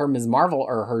Ms. Marvel,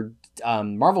 or her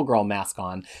Marvel Girl mask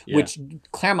on, which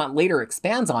Claremont later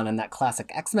expands on in that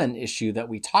classic X-Men issue that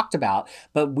we talked about,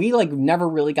 but we like never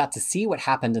really got to see what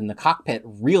happened in the cockpit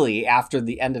really after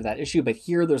the end of that issue. But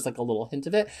here there's like a little hint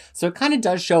of it, so it kind of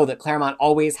does show that Claremont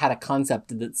always had a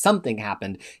concept that something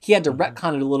happened. He had to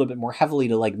retcon it a little bit more heavily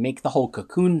to like make the whole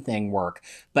cocoon thing work,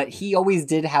 but he always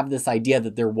did have this idea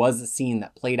that there was a scene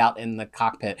that played out in the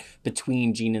cockpit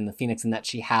between Jean and the Phoenix, and that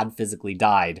she had physically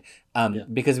died.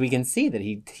 Because we can see that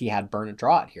he had Byrne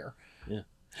draw it here. Yeah.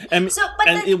 And So, but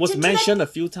and then it was to that mentioned a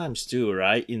few times too,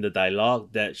 right, in the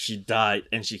dialogue that she died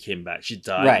and she came back. She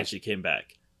died Right. and she came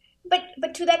back.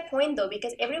 But to that point though,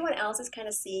 because everyone else is kind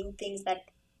of seeing things that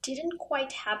didn't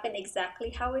quite happen exactly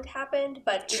how it happened,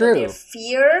 but their True.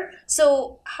 fear.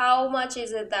 So how much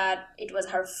is it that it was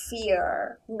her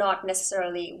fear, not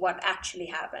necessarily what actually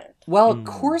happened? Well,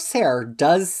 Corsair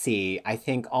does see, I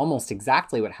think, almost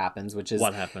exactly what happens,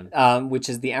 What happened? which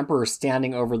is the Emperor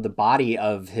standing over the body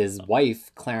of his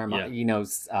wife, Claremont, Yeah.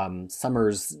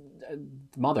 Summer's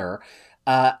mother.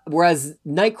 Whereas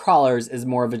Nightcrawlers is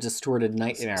more of a distorted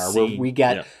nightmare, where we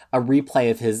get a replay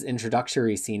of his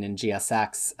introductory scene in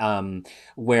GSX,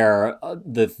 where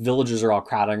the villagers are all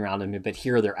crowding around him, but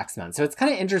here they're X-Men. So it's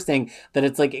kind of interesting that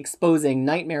it's like exposing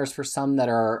nightmares for some that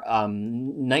are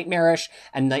nightmarish,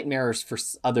 and nightmares for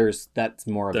others that's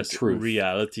more of That's a truth.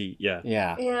 reality. Yeah.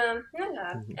 Yeah. I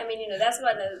mean, that's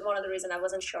one of the reasons I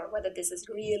wasn't sure whether this is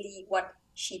really what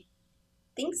she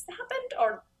thinks happened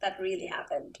or that really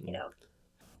happened,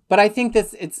 But I think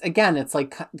it's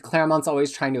like Claremont's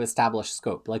always trying to establish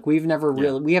scope. Like we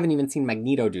haven't even seen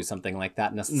Magneto do something like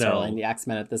that necessarily in the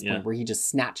X-Men at this point, where he just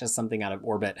snatches something out of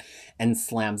orbit and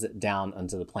slams it down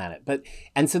onto the planet.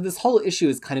 And so this whole issue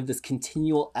is kind of this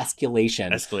continual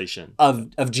escalation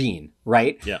of Jean,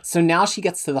 right? Yeah. So now she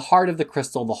gets to the heart of the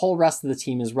crystal. The whole rest of the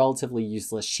team is relatively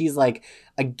useless. She's like,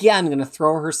 again, going to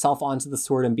throw herself onto the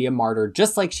sword and be a martyr,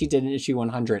 just like she did in issue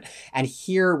 100. And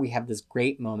here we have this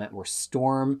great moment where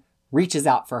Storm reaches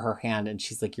out for her hand and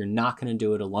she's like, you're not going to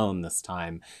do it alone this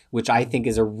time, which I think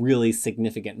is a really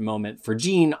significant moment for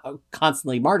Jean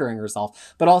constantly martyring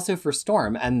herself, but also for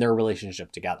Storm and their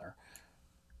relationship together.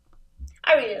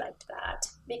 I really liked that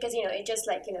because, it just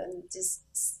like, just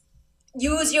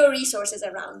use your resources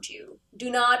around you.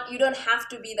 You don't have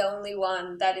to be the only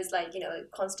one that is like,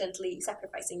 constantly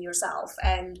sacrificing yourself.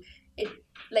 And it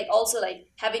like also like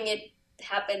having it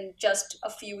happened just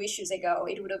a few issues ago,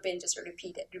 it would have been just a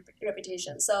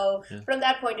repetition. So from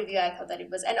that point of view, I thought that it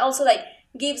was, and also like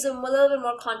gives a little bit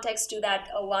more context to that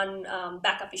one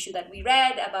backup issue that we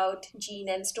read about Jean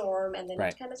and Storm, and then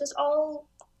it kind of just all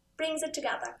brings it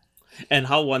together. And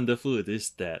how wonderful it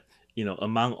is that,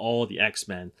 among all the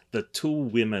X-Men, the two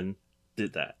women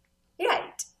did that.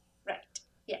 Right.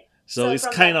 Yeah. So it's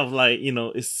kind of like,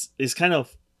 it's kind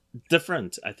of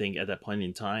different, I think, at that point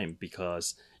in time,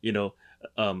 because, it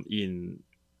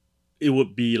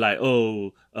would be like,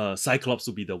 Cyclops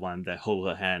would be the one that hold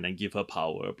her hand and give her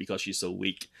power because she's so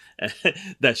weak,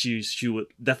 that she would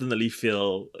definitely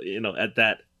feel, at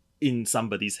that in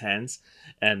somebody's hands.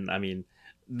 And I mean,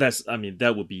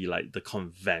 that would be like the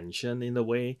convention in a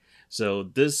way. So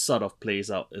this sort of plays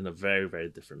out in a very, very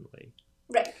different way.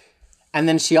 Right. And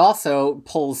then she also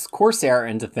pulls Corsair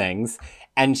into things,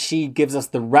 and she gives us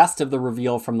the rest of the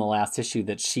reveal from the last issue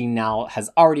that she now has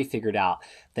already figured out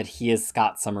that he is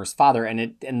Scott Summers' father.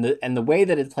 And the way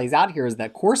that it plays out here is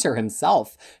that Corsair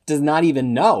himself does not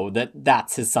even know that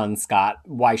that's his son Scott.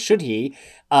 Why should he?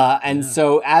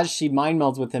 So as she mind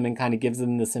melds with him and kind of gives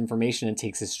him this information and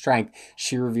takes his strength,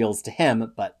 she reveals to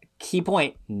him, but key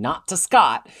point, not to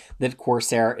Scott, that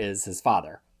Corsair is his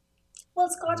father. Well,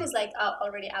 Scott is like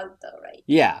already out though, right?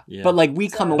 Yeah. But like we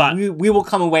will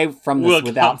come away from this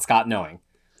without Scott knowing.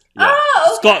 Yeah.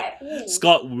 Oh, okay.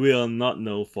 Scott will not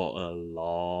know for a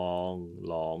long,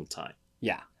 long time.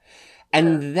 Yeah.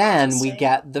 And then we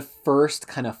get the first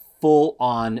kind of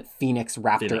full-on Phoenix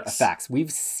Raptor effects.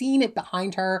 We've seen it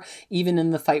behind her, even in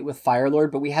the fight with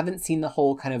Firelord, but we haven't seen the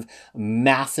whole kind of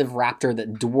massive raptor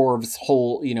that dwarves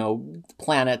whole,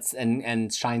 planets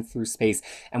and shines through space.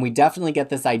 And we definitely get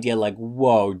this idea like,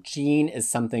 whoa, Jean is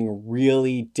something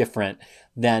really different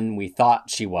than we thought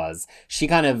she was. She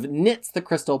kind of knits the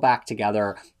crystal back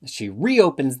together. She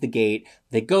reopens the gate.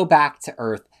 They go back to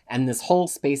Earth. And this whole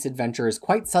space adventure is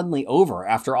quite suddenly over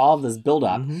after all of this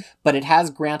buildup. But it has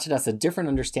granted us a different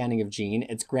understanding of Jean.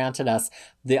 It's granted us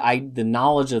the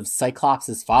knowledge of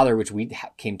Cyclops' father, which we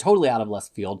came totally out of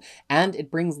left field. And it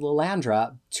brings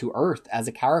Lilandra to Earth as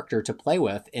a character to play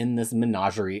with in this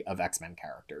menagerie of X-Men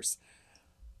characters.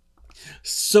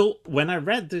 So when I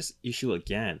read this issue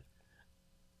again,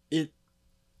 it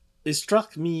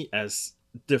struck me as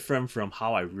different from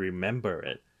how I remember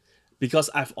it. Because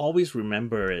I've always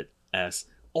remembered it as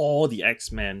all the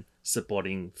X-Men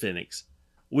supporting Phoenix,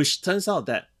 which turns out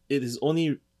that it is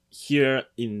only here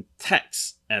in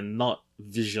text and not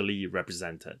visually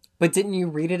represented. But didn't you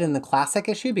read it in the classic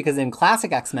issue? Because in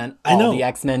classic X-Men, all the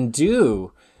X-Men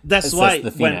do. That's why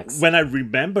when I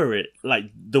remember it, like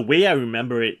the way I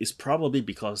remember it is probably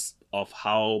because of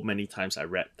how many times I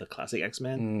read the classic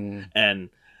X-Men.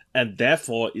 and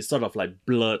therefore it's sort of like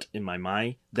blurred in my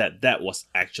mind that that was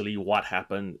actually what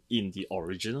happened in the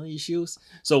original issues.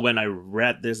 So when I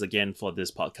read this again for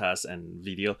this podcast and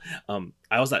video,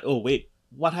 I was like, oh wait,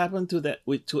 what happened to that,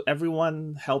 to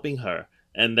everyone helping her?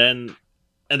 And then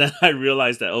I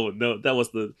realized that, oh no, that was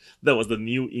the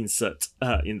new insert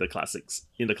in the classic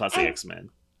And X-Men.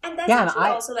 And that's Yeah, and actually I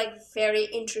also like very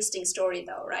interesting story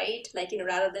though, right? Like,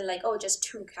 rather than like, oh, just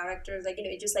two characters, like,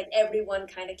 it just like everyone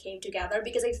kind of came together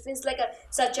because it feels like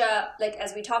like,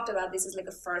 as we talked about, this is like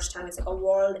a first time, it's like a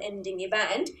world ending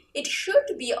event. It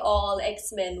should be all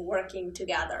X-Men working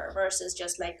together versus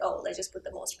just like, oh, let's just put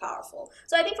the most powerful.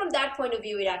 So I think from that point of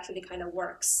view, it actually kind of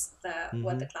works,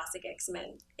 what the classic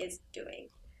X-Men is doing.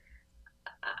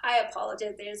 I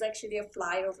apologize. There's actually a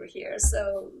fly over here,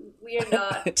 so we're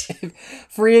not.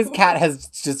 Faria's cat has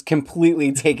just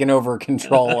completely taken over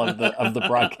control of the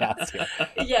broadcast here.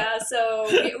 Yeah, so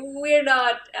we're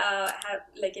not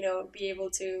be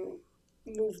able to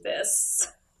move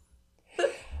this.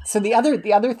 So the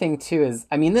other thing too is,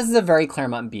 I mean, this is a very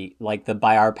Claremont beat, like the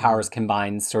by our powers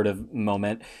combined sort of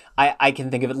moment. I can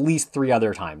think of at least 3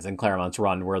 other times in Claremont's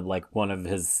run where like one of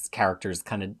his characters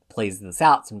kind of plays this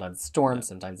out. Sometimes it's Storm,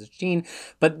 sometimes it's Jean,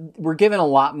 but we're given a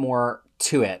lot more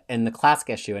to it in the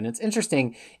classic issue. And it's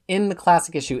interesting, in the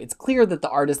classic issue, it's clear that the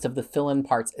artist of the fill-in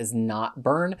parts is not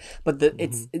Byrne, but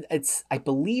it's I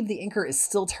believe the inker is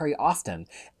still Terry Austin,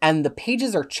 and the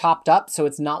pages are chopped up, so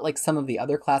it's not like some of the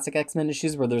other classic X-Men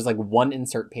issues where there's like one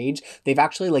insert page. They've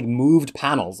actually like moved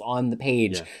panels on the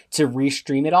page to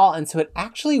restream it all, and so it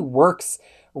actually works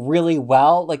really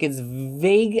well. Like, it's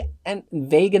vague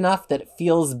enough that it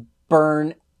feels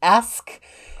Byrne-esque,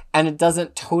 and it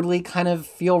doesn't totally kind of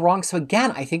feel wrong. So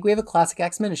again, I think we have a classic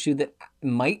X-Men issue that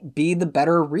might be the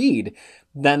better read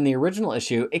than the original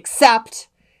issue, except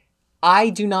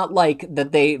I do not like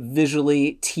that they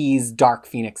visually tease Dark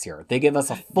Phoenix here. They give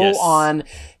us a full-on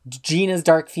Gina's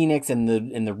Dark Phoenix in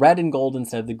the red and gold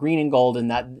instead of the green and gold, and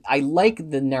that I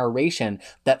like the narration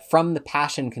that from the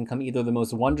passion can come either the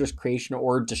most wondrous creation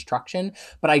or destruction,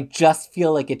 but I just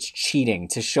feel like it's cheating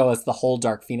to show us the whole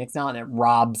Dark Phoenix now, and it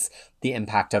robs the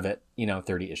impact of it,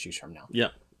 30 issues from now. Yeah,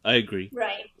 I agree.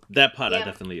 Right. That part, I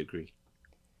definitely agree.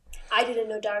 I didn't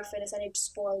know Dark Phoenix, and it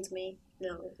spoiled me.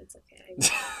 No, it's okay.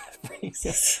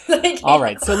 All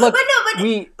right, so look, but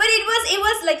it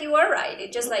was like, you were right.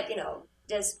 It just like,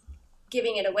 just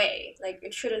giving it away. Like,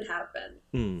 it shouldn't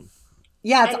happen.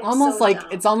 Yeah, it's almost so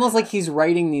like like he's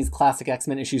writing these classic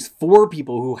X-Men issues for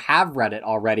people who have read it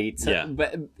already.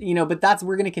 But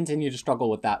we're going to continue to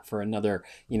struggle with that for another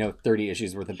 30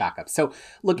 issues worth of backup. So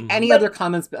look, any other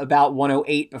comments about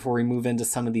 108 before we move into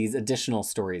some of these additional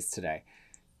stories today?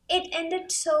 It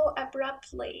ended so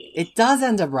abruptly. It does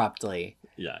end abruptly.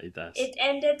 Yeah, it does. It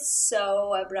ended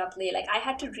so abruptly. Like, I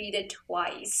had to read it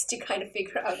twice to kind of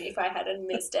figure out if I hadn't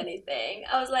missed anything.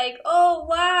 I was like, oh,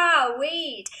 wow,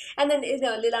 wait. And then,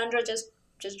 Lilandra just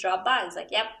dropped by. It's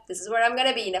like, yep, this is where I'm going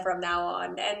to be from now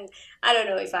on. And I don't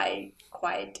know if I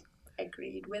quite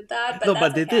agreed with that. But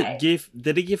but they did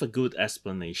give a good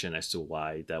explanation as to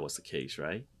why that was the case,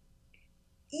 right?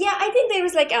 Yeah, I think there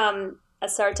was like a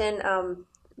certain...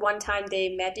 one time they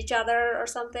met each other or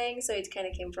something, so it kind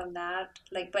of came from that.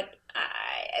 Like, but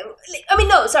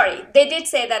no, sorry, they did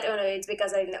say that. Oh no, it's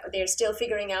because they're still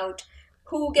figuring out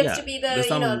who gets to be the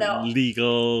the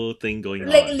legal thing going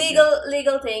like on.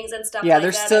 legal things and stuff. Yeah, like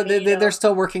they're that. still they're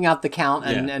still working out the count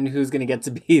and who's going to get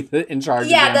to be in charge.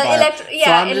 Yeah, of the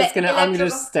Empire. So I'm gonna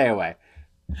just stay away.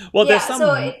 Well, there's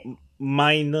some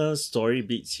minor story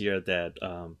beats here that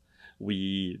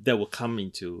that will come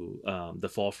into the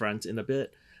forefront in a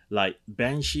bit. Like,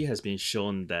 Banshee has been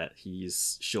shown that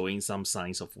he's showing some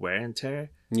signs of wear and tear.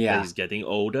 Yeah, that he's getting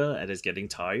older and is getting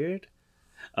tired.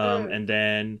 And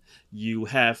then you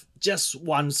have just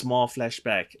one small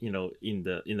flashback, in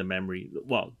the memory.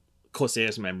 Well,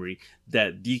 Corsair's memory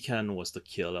that Deacon was the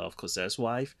killer of Corsair's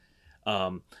wife.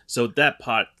 So that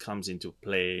part comes into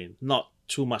play, not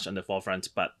too much on the forefront,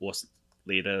 but was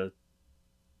later.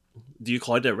 Do you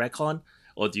call it a retcon,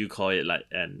 or do you call it like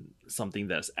something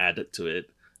that's added to it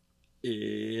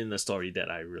in a story that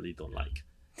I really don't like?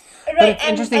 Right, but it's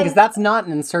interesting because that's not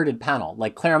an inserted panel.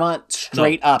 Like, Claremont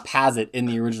straight up has it in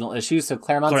the original issue. So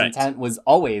Claremont's intent was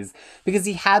always, because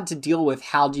he had to deal with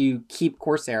how do you keep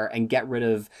Corsair and get rid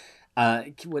of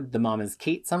the mom is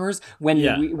Kate Summers, when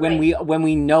Yeah.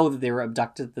 we know that they were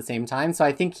abducted at the same time. So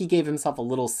I think he gave himself a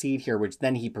little seed here, which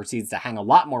then he proceeds to hang a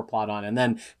lot more plot on, and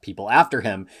then people after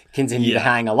him continue to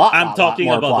hang a lot. I'm talking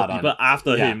more about plot the people on.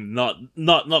 after Yeah. him,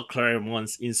 not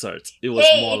Claremont's inserts. It was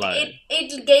more like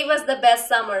it gave us the best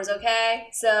Summers, okay?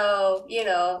 So,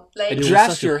 like... was Address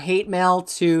such a your hate mail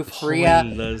to Freya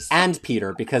pointless. and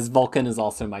Peter, because Vulcan is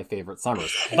also my favorite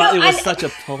Summers. But No, it was and- such a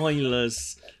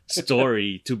pointless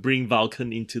story to bring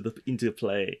Vulcan into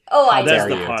play. Oh, I That's dare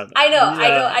the you. part. I know,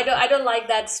 Yeah. I don't like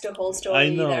that whole story I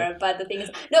know. either. But the thing is,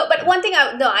 no. But one thing,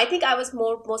 I think I was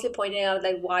mostly pointing out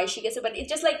like why she gets it. But it's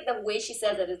just like the way she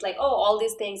says it. It's like, oh, all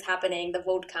these things happening, the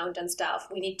vote count and stuff.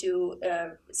 We need to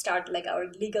start like our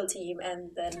legal team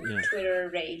and then Yeah.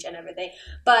 Twitter rage and everything.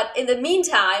 But in the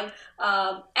meantime,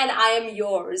 and I am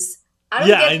yours. I don't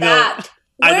Yeah, get I know. that.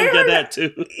 I don't Where- get that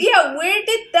too. Yeah, where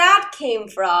did that came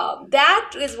from?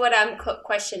 That is what I'm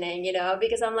questioning,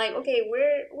 because I'm like, okay,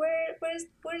 where's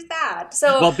that?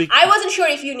 So Well, I wasn't sure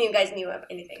if you guys knew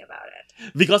anything about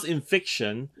it. Because in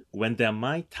fiction, when their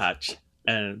mind touch,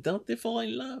 and don't they fall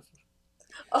in love?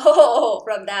 Oh,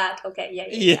 from that, okay, yeah.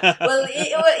 Yeah. Well,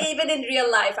 even in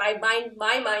real life,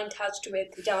 my mind touched with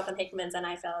Jonathan Hickman's, and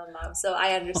I fell in love. So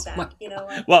I understand. You know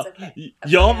what? Well, It's okay.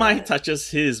 your Okay. mind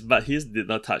touches his, but his did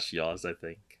not touch yours, I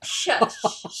think. Shush,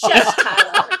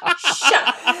 Tyler,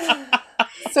 shush.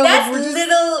 So That's we're just-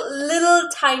 little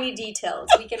tiny details.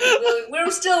 We're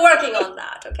still working on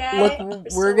that. Okay. Look,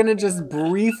 we're gonna just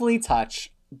briefly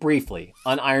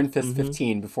on Iron Fist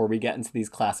 15 before we get into these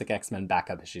classic X-Men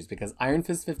backup issues, because Iron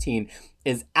Fist 15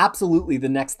 is absolutely the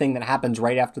next thing that happens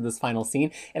right after this final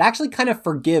scene. It actually kind of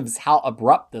forgives how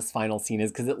abrupt this final scene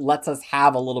is, because it lets us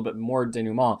have a little bit more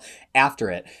denouement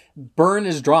after it. Byrne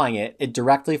is drawing it. It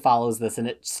directly follows this, and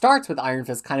it starts with Iron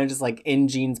Fist kind of just like in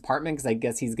Jean's apartment, because I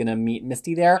guess he's going to meet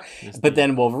Misty there. But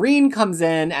then Wolverine comes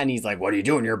in, and he's like, what are you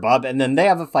doing here, bub? And then they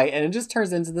have a fight, and it just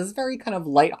turns into this very kind of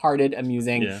lighthearted,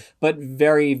 amusing, Yeah. but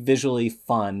very visually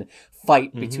fun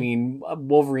fight between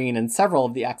Wolverine and several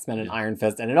of the X-Men and Iron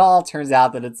Fist, and it all turns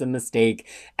out that it's a mistake,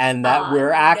 and that Oh,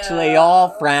 we're actually no. all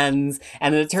friends,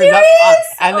 and then it turns out,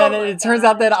 and then Oh my it turns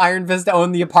out that Iron Fist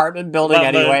owned the apartment building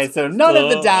But anyway, so none of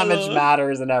the so- damage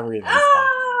matters and everything's fine.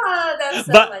 Ah, that's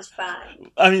so But- much fun.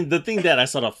 I mean, the thing that I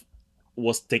sort of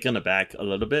was taken aback a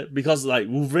little bit, because like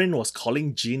Wolverine was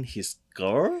calling Jean his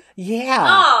girl. Yeah.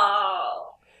 Oh.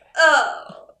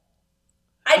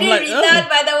 I didn't like, read oh. that,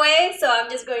 by the way, so I'm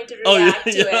just going to Oh, yeah, react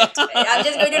to yeah. it. I'm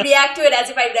just going to react to it as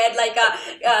if I read like a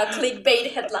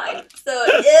clickbait headline. So,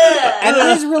 And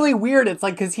yeah. it is really weird. It's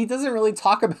like, because he doesn't really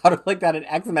talk about it like that in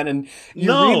X-Men, and you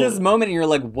No. read this moment and you're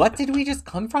like, what did we just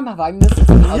come from? Have I missed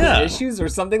some other Yeah. issues or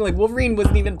something? Like, Wolverine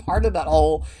wasn't even part of that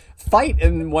whole fight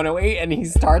in 108, and he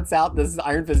starts out this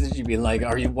Iron Fist issue being like,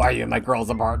 why are you in my girl's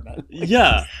apartment?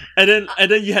 Yeah, and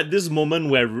then you had this moment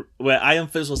where Iron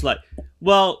Fist was like,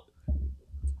 well,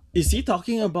 is he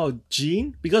talking about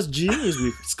Jean? Because Jean is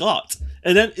with Scott.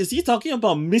 And then is he talking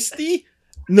about Misty?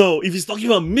 No, if he's talking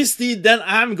about Misty, then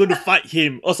I'm going to fight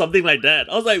him or something like that.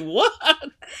 I was like, what?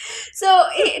 So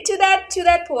to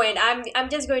that point, I'm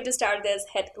just going to start this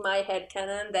my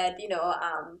headcanon that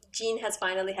Jean has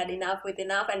finally had enough with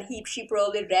enough, and she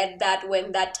probably read that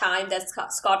when that time that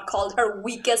Scott called her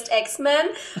weakest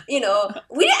X-Men. I didn't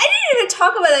even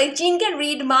talk about like Jean can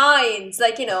read minds,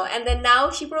 and then now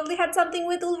she probably had something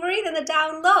with Wolverine in the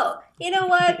down low. You know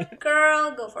what,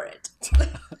 girl, go for it.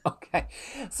 Okay.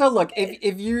 So look,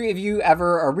 if you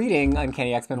ever are reading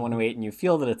Uncanny X-Men 108 and you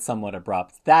feel that it's somewhat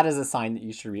abrupt, that is a sign that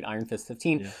you should read Iron Fist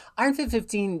 15. Yeah. Iron Fist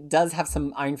 15 does have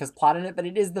some Iron Fist plot in it, but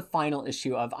it is the final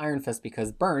issue of Iron Fist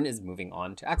because Byrne is moving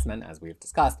on to X-Men, as we've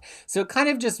discussed. So it kind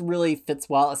of just really fits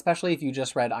well, especially if you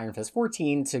just read Iron Fist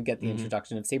 14 to get the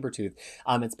introduction of Sabretooth.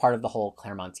 It's part of the whole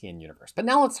Claremontian universe. But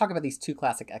now let's talk about these two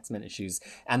classic X-Men issues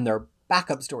and their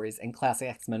backup stories in classic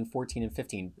X-Men 14 and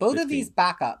 15. Both of these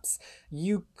backups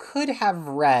you could have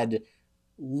read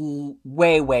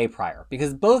way prior,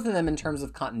 because both of them in terms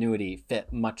of continuity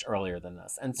fit much earlier than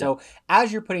this. And so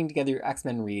as you're putting together your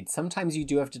X-Men read, sometimes you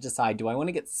do have to decide, do I want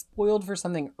to get spoiled for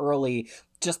something early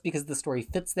just because the story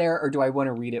fits there, or do I want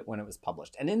to read it when it was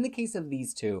published? And in the case of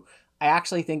these two, I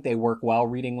actually think they work well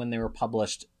reading when they were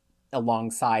published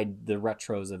alongside the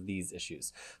retros of these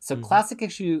issues. So classic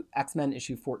issue X-Men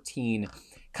issue 14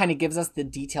 kind of gives us the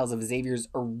details of Xavier's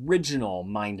original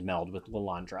mind meld with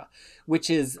Lilandra, which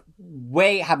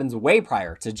happens way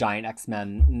prior to Giant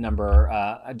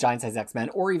Size X-Men,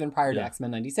 or even prior to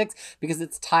X-Men 96, because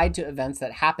it's tied to events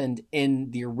that happened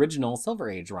in the original Silver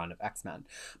Age run of X-Men.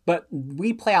 But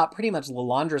we play out pretty much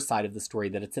Lilandra's side of the story,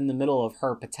 that it's in the middle of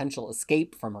her potential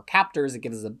escape from her captors. It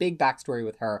gives us a big backstory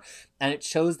with her, and it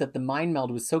shows that the mind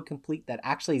meld was so complete that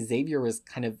actually Xavier was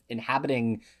kind of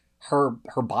inhabiting her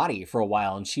body for a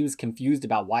while, and she was confused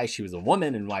about why she was a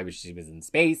woman and why she was in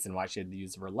space and why she had the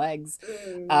use of her legs.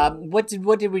 What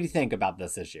did we think about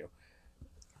this issue?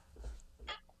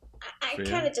 I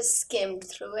kind of just skimmed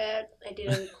through it. I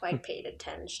didn't quite pay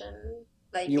attention.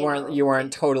 Like you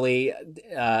weren't totally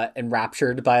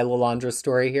enraptured by Lilandra's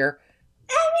story here.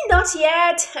 I mean, not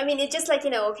yet. I mean, it's just like,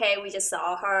 okay, we just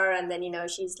saw her, and then,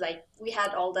 she's like, we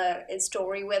had all the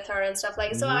story with her and stuff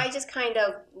like, so I just kind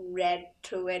of read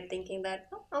through it thinking that,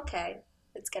 oh, okay,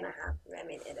 it's gonna happen. I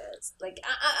mean, it is. Like,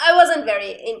 I wasn't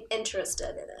very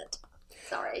interested in it.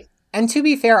 Sorry. And to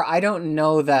be fair, I don't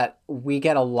know that we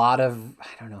get a lot of, I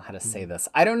don't know how to say this.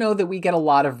 I don't know that we get a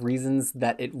lot of reasons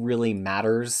that it really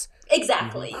matters.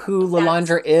 Exactly. Who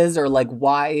Lilandra is, or like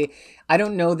why. I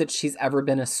don't know that she's ever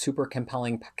been a super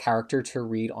compelling character to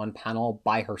read on panel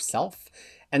by herself.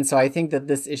 And so I think that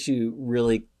this issue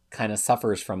really kind of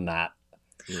suffers from that.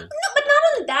 Yeah. No, but not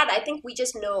only that, I think we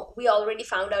already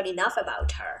found out enough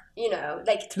about her,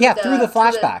 like through the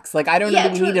flashbacks. I don't know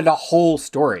that we needed a whole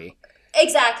story.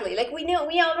 Exactly. Like we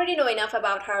already know enough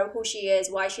about her, who she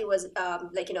is, why she was,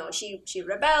 she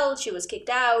rebelled, she was kicked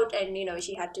out, and,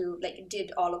 she had to,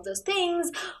 did all of those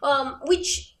things,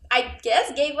 which I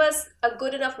guess gave us a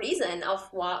good enough reason of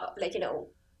what,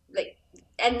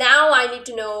 and now I need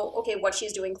to know, okay, what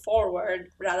she's doing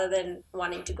forward rather than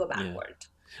wanting to go backward. Yeah.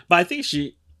 But I think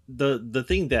the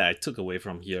thing that I took away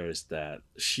from here is that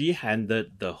she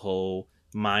handled the whole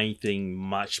mind thing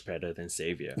much better than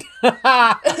Xavier.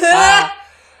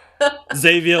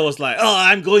 Xavier was like, oh,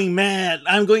 I'm going mad,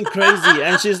 I'm going crazy,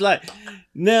 and she's like,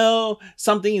 no,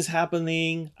 something is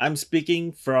happening, I'm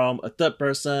speaking from a third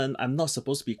person, I'm not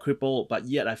supposed to be crippled, but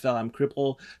yet I felt I'm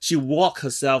crippled. She walked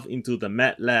herself into the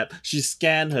med lab, she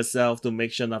scanned herself to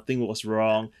make sure nothing was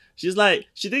wrong. She's like,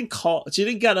 she didn't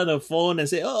get on the phone and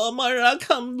say, oh, Myra,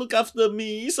 come look after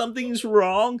me, something's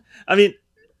wrong. I mean,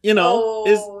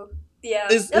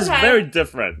 it's very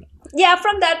different. Yeah,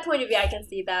 from that point of view, I can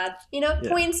see that.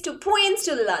 Points to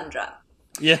Lilandra.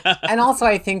 Yeah. And also,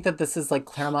 I think that this is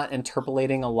Claremont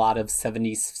interpolating a lot of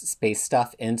 70s space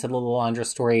stuff into the Lilandra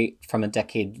story from a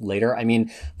decade later. I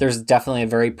mean, there's definitely a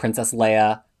very Princess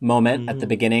Leia moment at the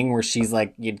beginning where she's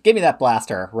like, you give me that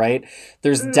blaster, right?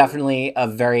 There's definitely a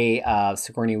very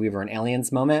Sigourney Weaver and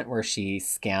Aliens moment where she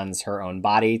scans her own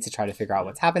body to try to figure out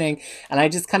what's happening. And I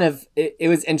just kind of, it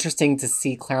was interesting to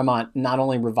see Claremont not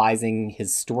only revising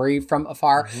his story from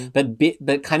afar, but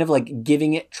kind of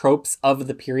giving it tropes of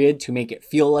the period to make it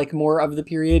feel like more of the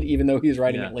period, even though he's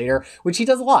writing it later, which he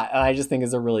does a lot. And I just think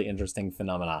is a really interesting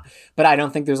phenomena. But I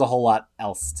don't think there's a whole lot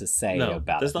else to say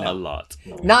about it. There's not a lot.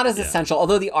 Not as essential,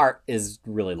 although the art is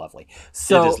really lovely.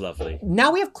 So it is lovely.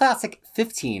 Now we have Classic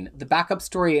 15, the backup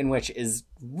story in which is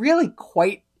really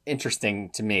quite interesting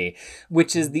to me,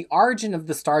 which is the origin of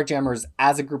the Starjammers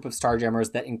as a group of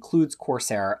Starjammers that includes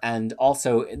Corsair, and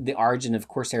also the origin of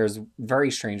Corsair's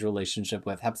very strange relationship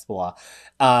with Hepzibah.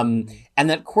 And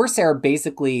that Corsair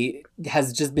basically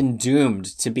has just been doomed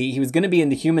to be, he was going to be in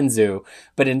the human zoo,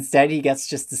 but instead he gets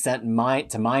just sent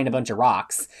to mine a bunch of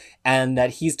rocks, and that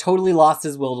he's totally lost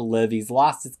his will to live. He's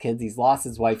lost his kids, he's lost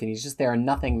his wife, and he's just there and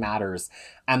nothing matters.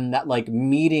 And that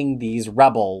meeting these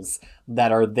rebels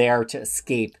that are there to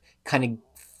escape kind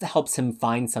of helps him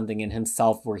find something in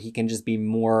himself where he can just be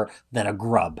more than a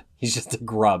grub. He's just a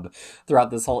grub throughout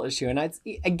this whole issue. And I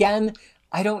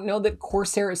don't know that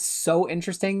Corsair is so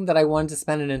interesting that I wanted to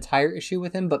spend an entire issue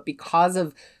with him, but because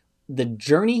of the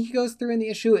journey he goes through in the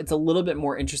issue, it's a little bit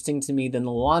more interesting to me than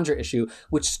the Lilandra issue,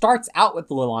 which starts out with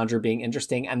the Lilandra being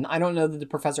interesting. And I don't know that the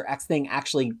Professor X thing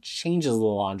actually changes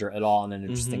Lilandra at all in an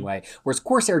interesting way. Whereas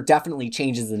Corsair definitely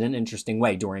changes in an interesting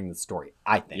way during the story,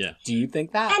 I think. Yeah. Do you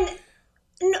think that?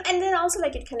 And then also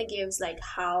it kind of gives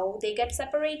how they get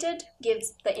separated,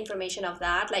 gives the information of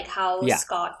that, how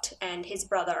Scott and his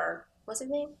brother, what's his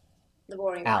name? The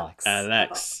boring Alex. one.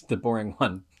 Alex. The boring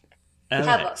one.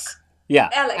 Havoc. Yeah,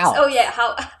 Alex. Oh yeah,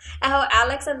 how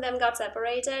Alex and them got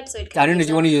separated. So I don't know. Do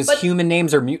you want to use human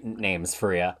names or mutant names,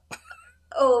 Faria?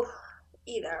 Oh,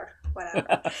 either,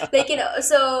 whatever.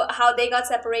 So how they got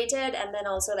separated, and then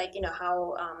also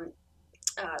how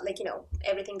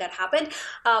everything that happened.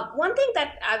 One thing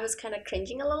that I was kind of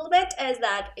cringing a little bit is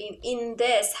that in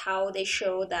this, how they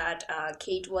show that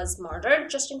Kate was murdered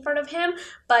just in front of him,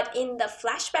 but in the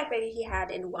flashback that he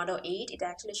had in 108, it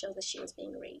actually shows that she was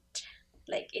being raped.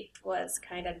 Like, it was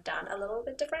kind of done a little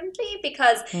bit differently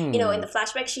because in the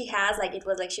flashback she has, like, it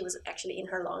was like she was actually in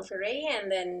her lingerie,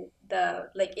 and then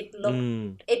it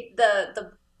looked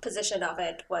the position of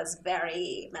it was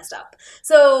very messed up.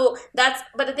 So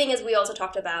but the thing is, we also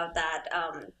talked about that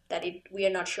we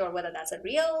are not sure whether that's a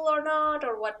real or not,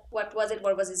 or what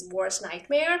was his worst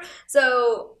nightmare.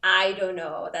 So I don't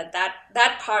know,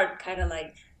 that part kind of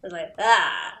like was like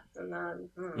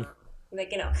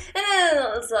like, and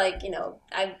then it's like,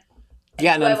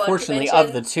 Yeah, and unfortunately,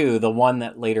 of the two, the one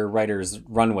that later writers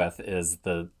run with is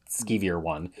the skeevier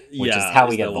one, which is how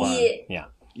we get the one.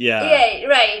 Yeah,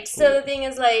 right. So the thing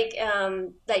is, the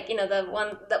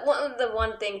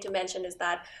one thing to mention is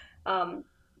that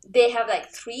they have like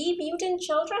 3 mutant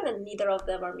children, and neither of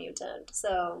them are mutant.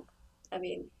 So, I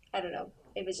mean, I don't know.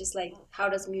 It was just like, how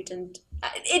does mutant...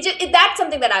 that's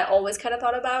something that I always kind of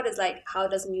thought about, is like, how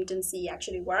does mutancy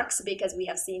actually works? Because we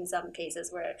have seen some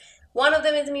cases where one of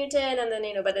them is a mutant, and then,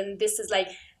 but then this is like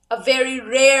a very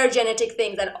rare genetic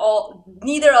thing that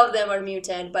neither of them are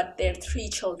mutant, but their 3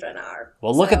 children are.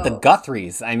 Well, look at the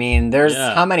Guthries. I mean, there's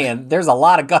how many? There's a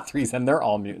lot of Guthries, and they're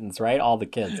all mutants, right? All the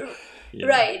kids. Yeah.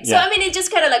 Right. So, I mean, it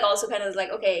just kind of like also kind of like,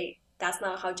 okay, that's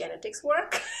not how genetics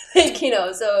work.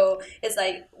 So it's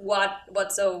like,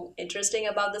 what's so interesting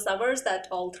about the Summers that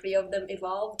all 3 of them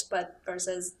evolved, but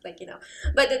versus like,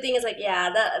 but the thing is like,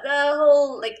 the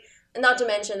whole, like, not to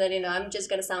mention that, I'm just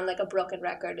going to sound like a broken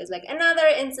record, is like another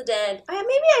incident.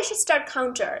 Maybe I should start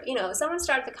counter, someone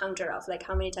start the counter of like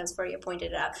how many times Faria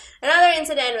pointed it out. Another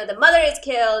incident where the mother is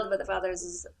killed, but the father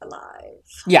is alive.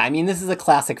 Yeah, I mean, this is a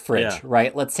classic Fridge,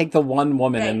 right? Let's take the one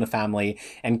woman in the family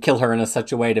and kill her in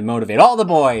such a way to motivate all the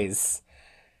boys.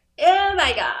 Oh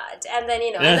my God. And then,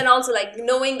 and then also like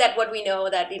knowing that what we know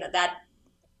that, that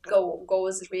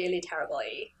goes really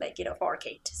terribly, like, for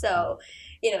Kate. So,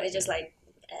 it's just like,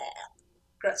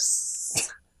 gross.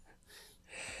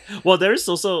 Well, there is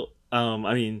also,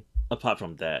 apart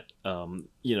from that,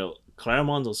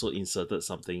 Claremont also inserted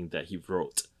something that he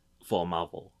wrote for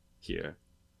Marvel here,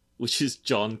 which is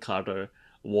John Carter,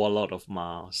 Warlord of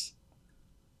Mars.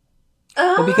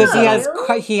 Well, because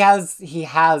he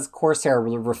has Corsair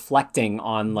reflecting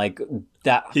on like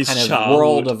that his kind of childhood.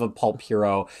 World of a pulp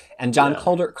hero, and John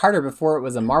Carter, before it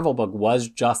was a Marvel book, was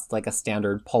just like a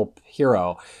standard pulp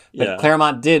hero. But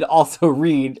Claremont did also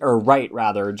write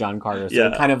John Carter, so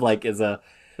it kind of like is a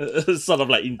sort of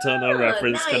like internal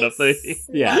reference kind of thing.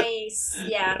 Nice.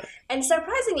 Yeah. And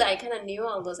surprisingly, I kind of knew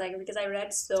all those, like, because I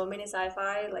read so many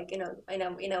sci-fi, like, in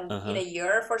a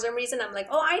year. For some reason, I'm like,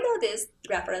 oh, I know these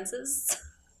references.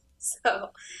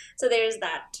 So there's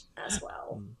that as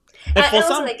well. And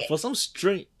for some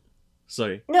strange...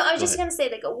 Sorry. No, I was just gonna say,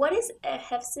 like, what is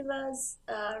Hepzibah's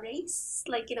race?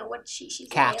 Like, what she's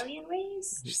cat. An alien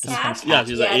race? She's cat. Yeah,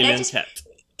 she's an alien cat.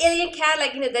 Alien cat,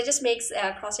 like, that just makes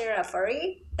Crosshair a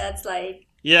furry. That's like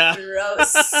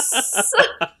gross.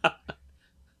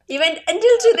 Even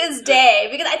until to this day,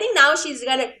 because I think now she's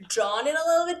kind of drawn in a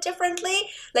little bit differently.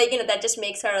 Like, that just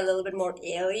makes her a little bit more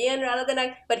alien rather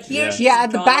than but here she's drawn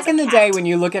back in the cat. day when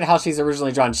you look at how she's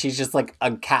originally drawn, she's just like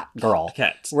a cat girl.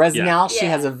 Cat. Whereas now she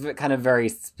has a kind of very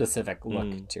specific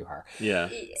look to her. Yeah.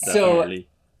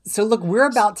 So look, we're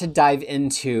about to dive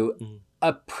into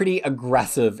a pretty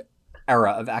aggressive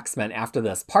era of X-Men after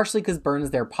this, partially because Byrne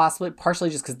is there, partially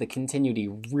just because the continuity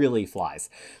really flies.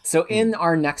 So in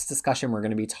our next discussion, we're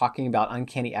going to be talking about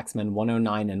Uncanny X-Men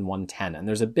 109 and 110, and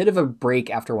there's a bit of a break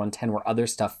after 110 where other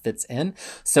stuff fits in.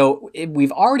 So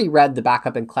we've already read the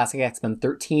backup in Classic X-Men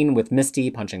 13 with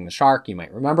Misty punching the shark, you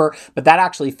might remember, but that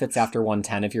actually fits after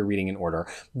 110 if you're reading in order.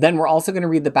 Then we're also going to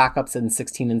read the backups in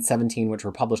 16 and 17, which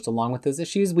were published along with those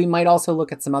issues. We might also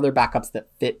look at some other backups that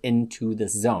fit into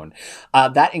this zone.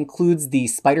 That includes the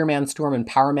Spider-Man, Storm, and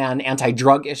Power Man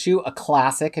anti-drug issue, a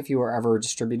classic if you were ever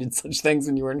distributed such things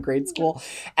when you were in grade school,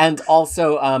 and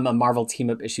also a Marvel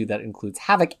team-up issue that includes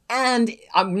Havoc. And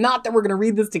not that we're going to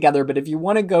read this together, but if you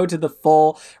want to go to the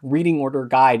full reading order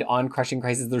guide on Crushing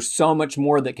Crisis, there's so much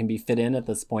more that can be fit in at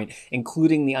this point,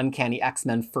 including the Uncanny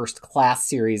X-Men First Class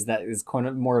series that is kind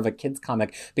of more of a kid's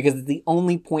comic, because it's the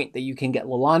only point that you can get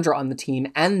Lilandra on the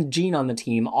team and Jean on the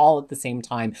team all at the same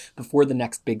time before the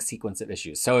next big sequence of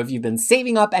issues. So if you've been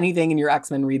saving up anything in your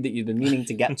X-Men read that you've been meaning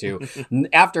to get to,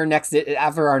 after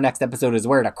our next episode is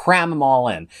where to cram them all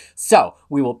in. So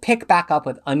we will pick back up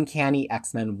with Uncanny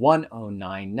X-Men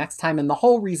 109 next time. And the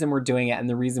whole reason we're doing it and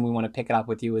the reason we want to pick it up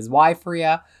with you is why,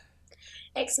 Faria?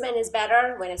 X-Men is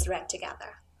better when it's read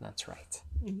together. That's right.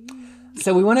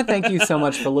 So we want to thank you so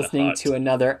much for listening to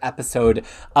another episode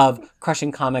of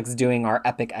Crushing Comics doing our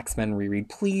epic X-Men reread.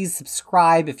 Please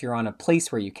subscribe if you're on a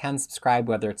place where you can subscribe,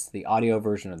 whether it's the audio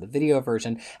version or the video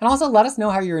version. And also let us know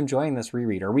how you're enjoying this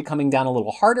reread. Are we coming down a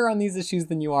little harder on these issues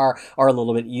than you are, or a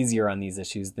little bit easier on these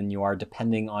issues than you are,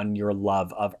 depending on your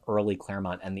love of early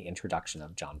Claremont and the introduction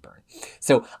of John Byrne.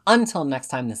 So until next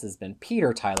time, this has been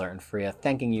Peter, Tyler, and Freya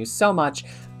thanking you so much.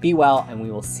 Be well, and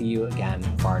we will see you again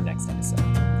for our next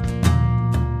episode.